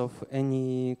 Critics of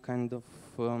any kind of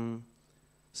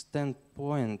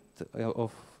standpoint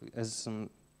of as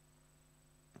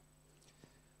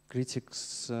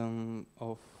critics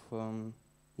of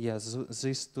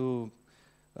these two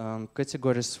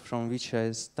categories from which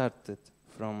I started,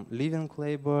 from living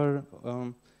labor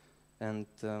and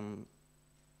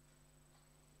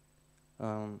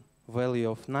value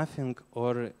of nothing,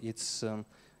 or it's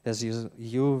as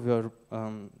you were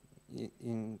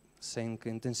in saying,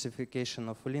 intensification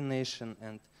of alienation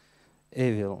and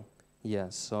evil. Yeah,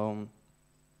 so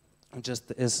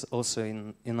just as also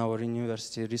in our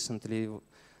university recently,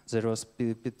 there was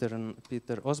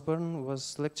Peter Osborne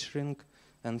was lecturing,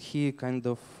 and he kind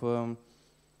of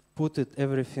put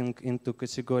everything into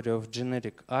category of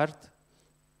generic art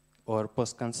or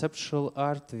post-conceptual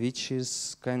art, which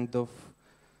is kind of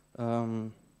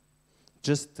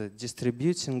just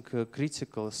distributing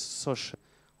critical social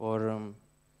or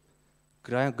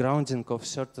grounding of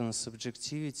certain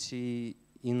subjectivity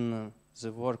in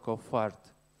the work of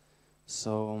art.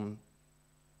 So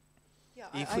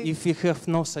if we have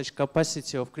no such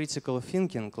capacity of critical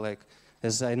thinking, like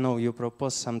as I know you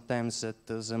propose sometimes that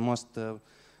the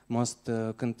most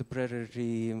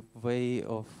contemporary way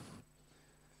of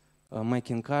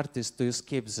making art is to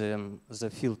escape the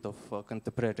field of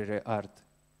contemporary art,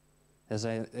 as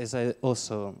I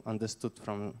also understood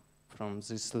from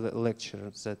this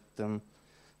lecture, that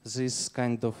this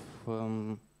kind of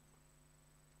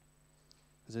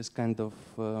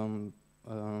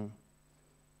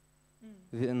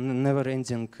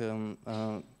never-ending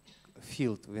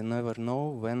field. We never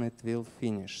know when it will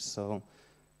finish. So,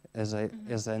 as I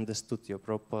understood your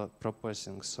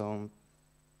proposing, so.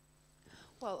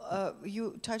 Well,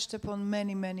 you touched upon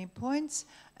many points,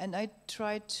 and I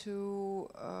tried to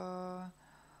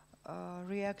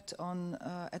react on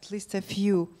at least a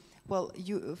few. Well,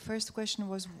 first question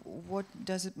was, what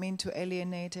does it mean to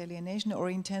alienate alienation or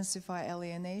intensify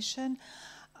alienation?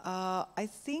 I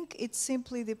think it's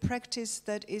simply the practice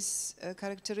that is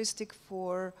characteristic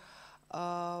for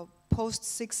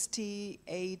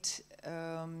post-68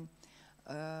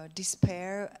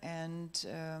 despair and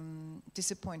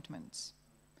disappointments.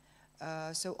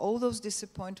 So all those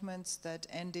disappointments that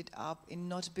ended up in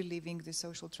not believing the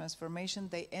social transformation,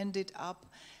 they ended up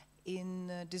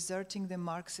in deserting the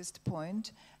Marxist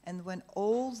point. And when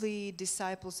all the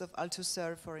disciples of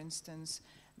Althusser, for instance,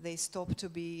 they stopped to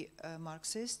be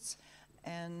Marxists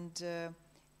and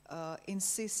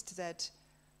insist that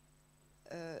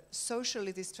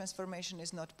socially this transformation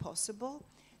is not possible,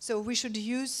 so we should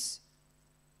use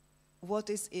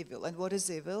what is evil. And what is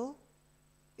evil?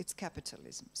 It's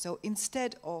capitalism. So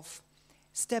instead of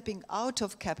stepping out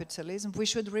of capitalism, we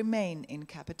should remain in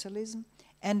capitalism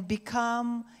and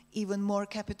become even more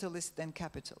capitalist than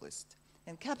capitalist.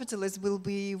 And capitalists will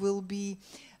be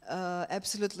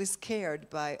absolutely scared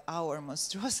by our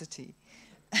monstrosity.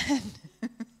 And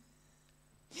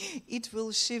it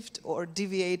will shift or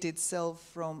deviate itself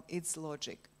from its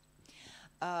logic.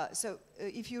 So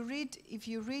if you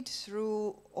read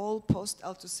through all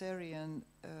post-Althusserian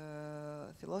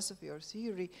philosophy or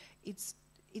theory, it's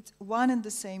one and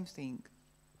the same thing.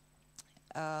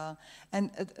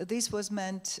 And this was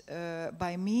meant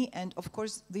by me, and of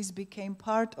course this became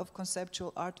part of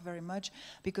conceptual art very much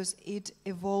because it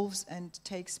evolves and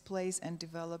takes place and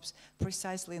develops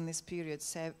precisely in this period,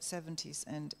 70s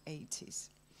and 80s.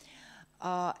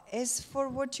 As for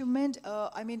what you meant,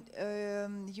 I mean,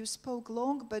 you spoke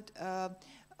long, but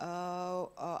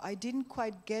I didn't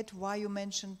quite get why you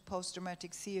mentioned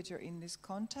post-dramatic theater in this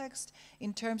context,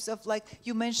 in terms of, like,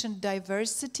 you mentioned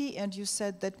diversity, and you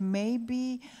said that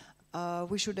maybe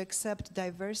we should accept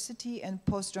diversity and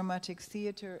post-dramatic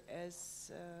theater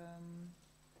as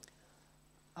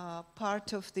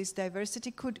part of this diversity.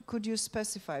 Could you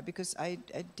specify? Because I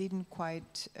didn't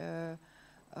quite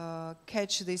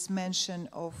catch this mention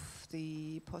of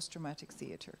the post-traumatic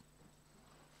theater.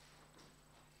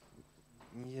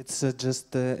 It's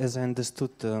just, as I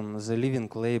understood, the living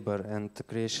labor and the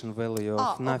creation value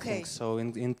of nothing. Okay. So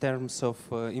in terms of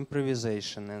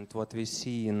improvisation and what we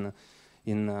see in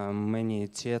many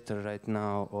theater right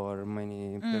now, or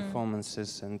many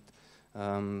performances and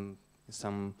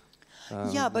some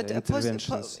yeah, but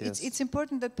interventions, yes. it's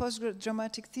important that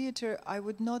post-dramatic theater, I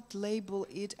would not label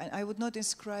it, and I would not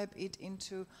inscribe it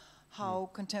into how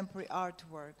contemporary art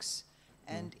works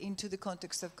and into the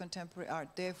context of contemporary art.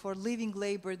 Therefore, living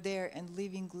labor there and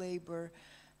living labor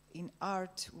in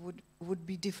art would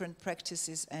be different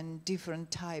practices and different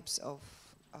types of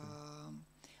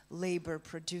labor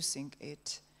producing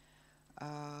it,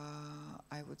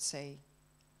 I would say.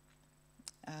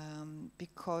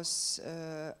 Because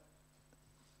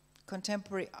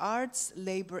contemporary arts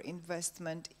labor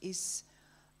investment is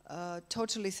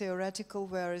totally theoretical,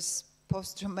 whereas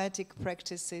post-dramatic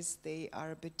practices, they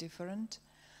are a bit different.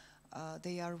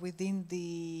 They are within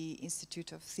the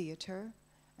Institute of Theatre,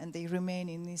 and they remain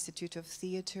in the Institute of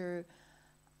Theatre,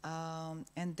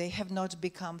 and they have not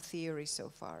become theory so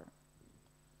far.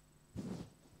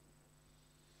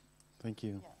 Thank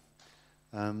you.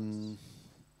 Yeah.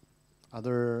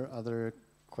 Other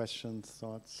questions,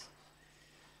 thoughts?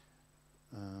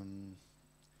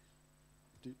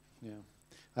 Yeah,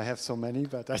 I have so many,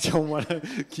 but I don't want to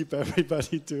keep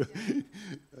everybody to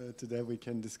that. We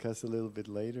can discuss a little bit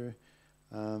later.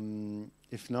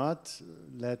 If not,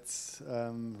 let's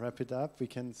wrap it up.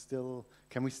 Can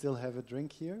we still have a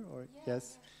drink here? Or yeah,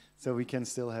 yes, yeah. So we can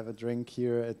still have a drink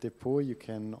here at Depot. You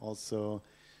can also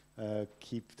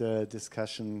keep the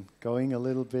discussion going a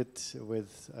little bit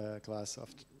with a glass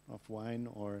of wine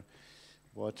or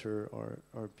water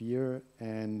or beer.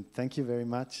 And thank you very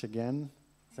much again.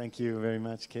 Thank you very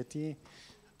much, Keti.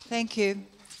 Thank you.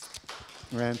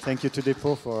 And thank you to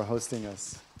Depot for hosting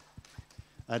us.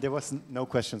 There was no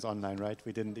questions online, right?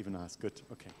 We didn't even ask. Good.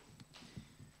 Okay.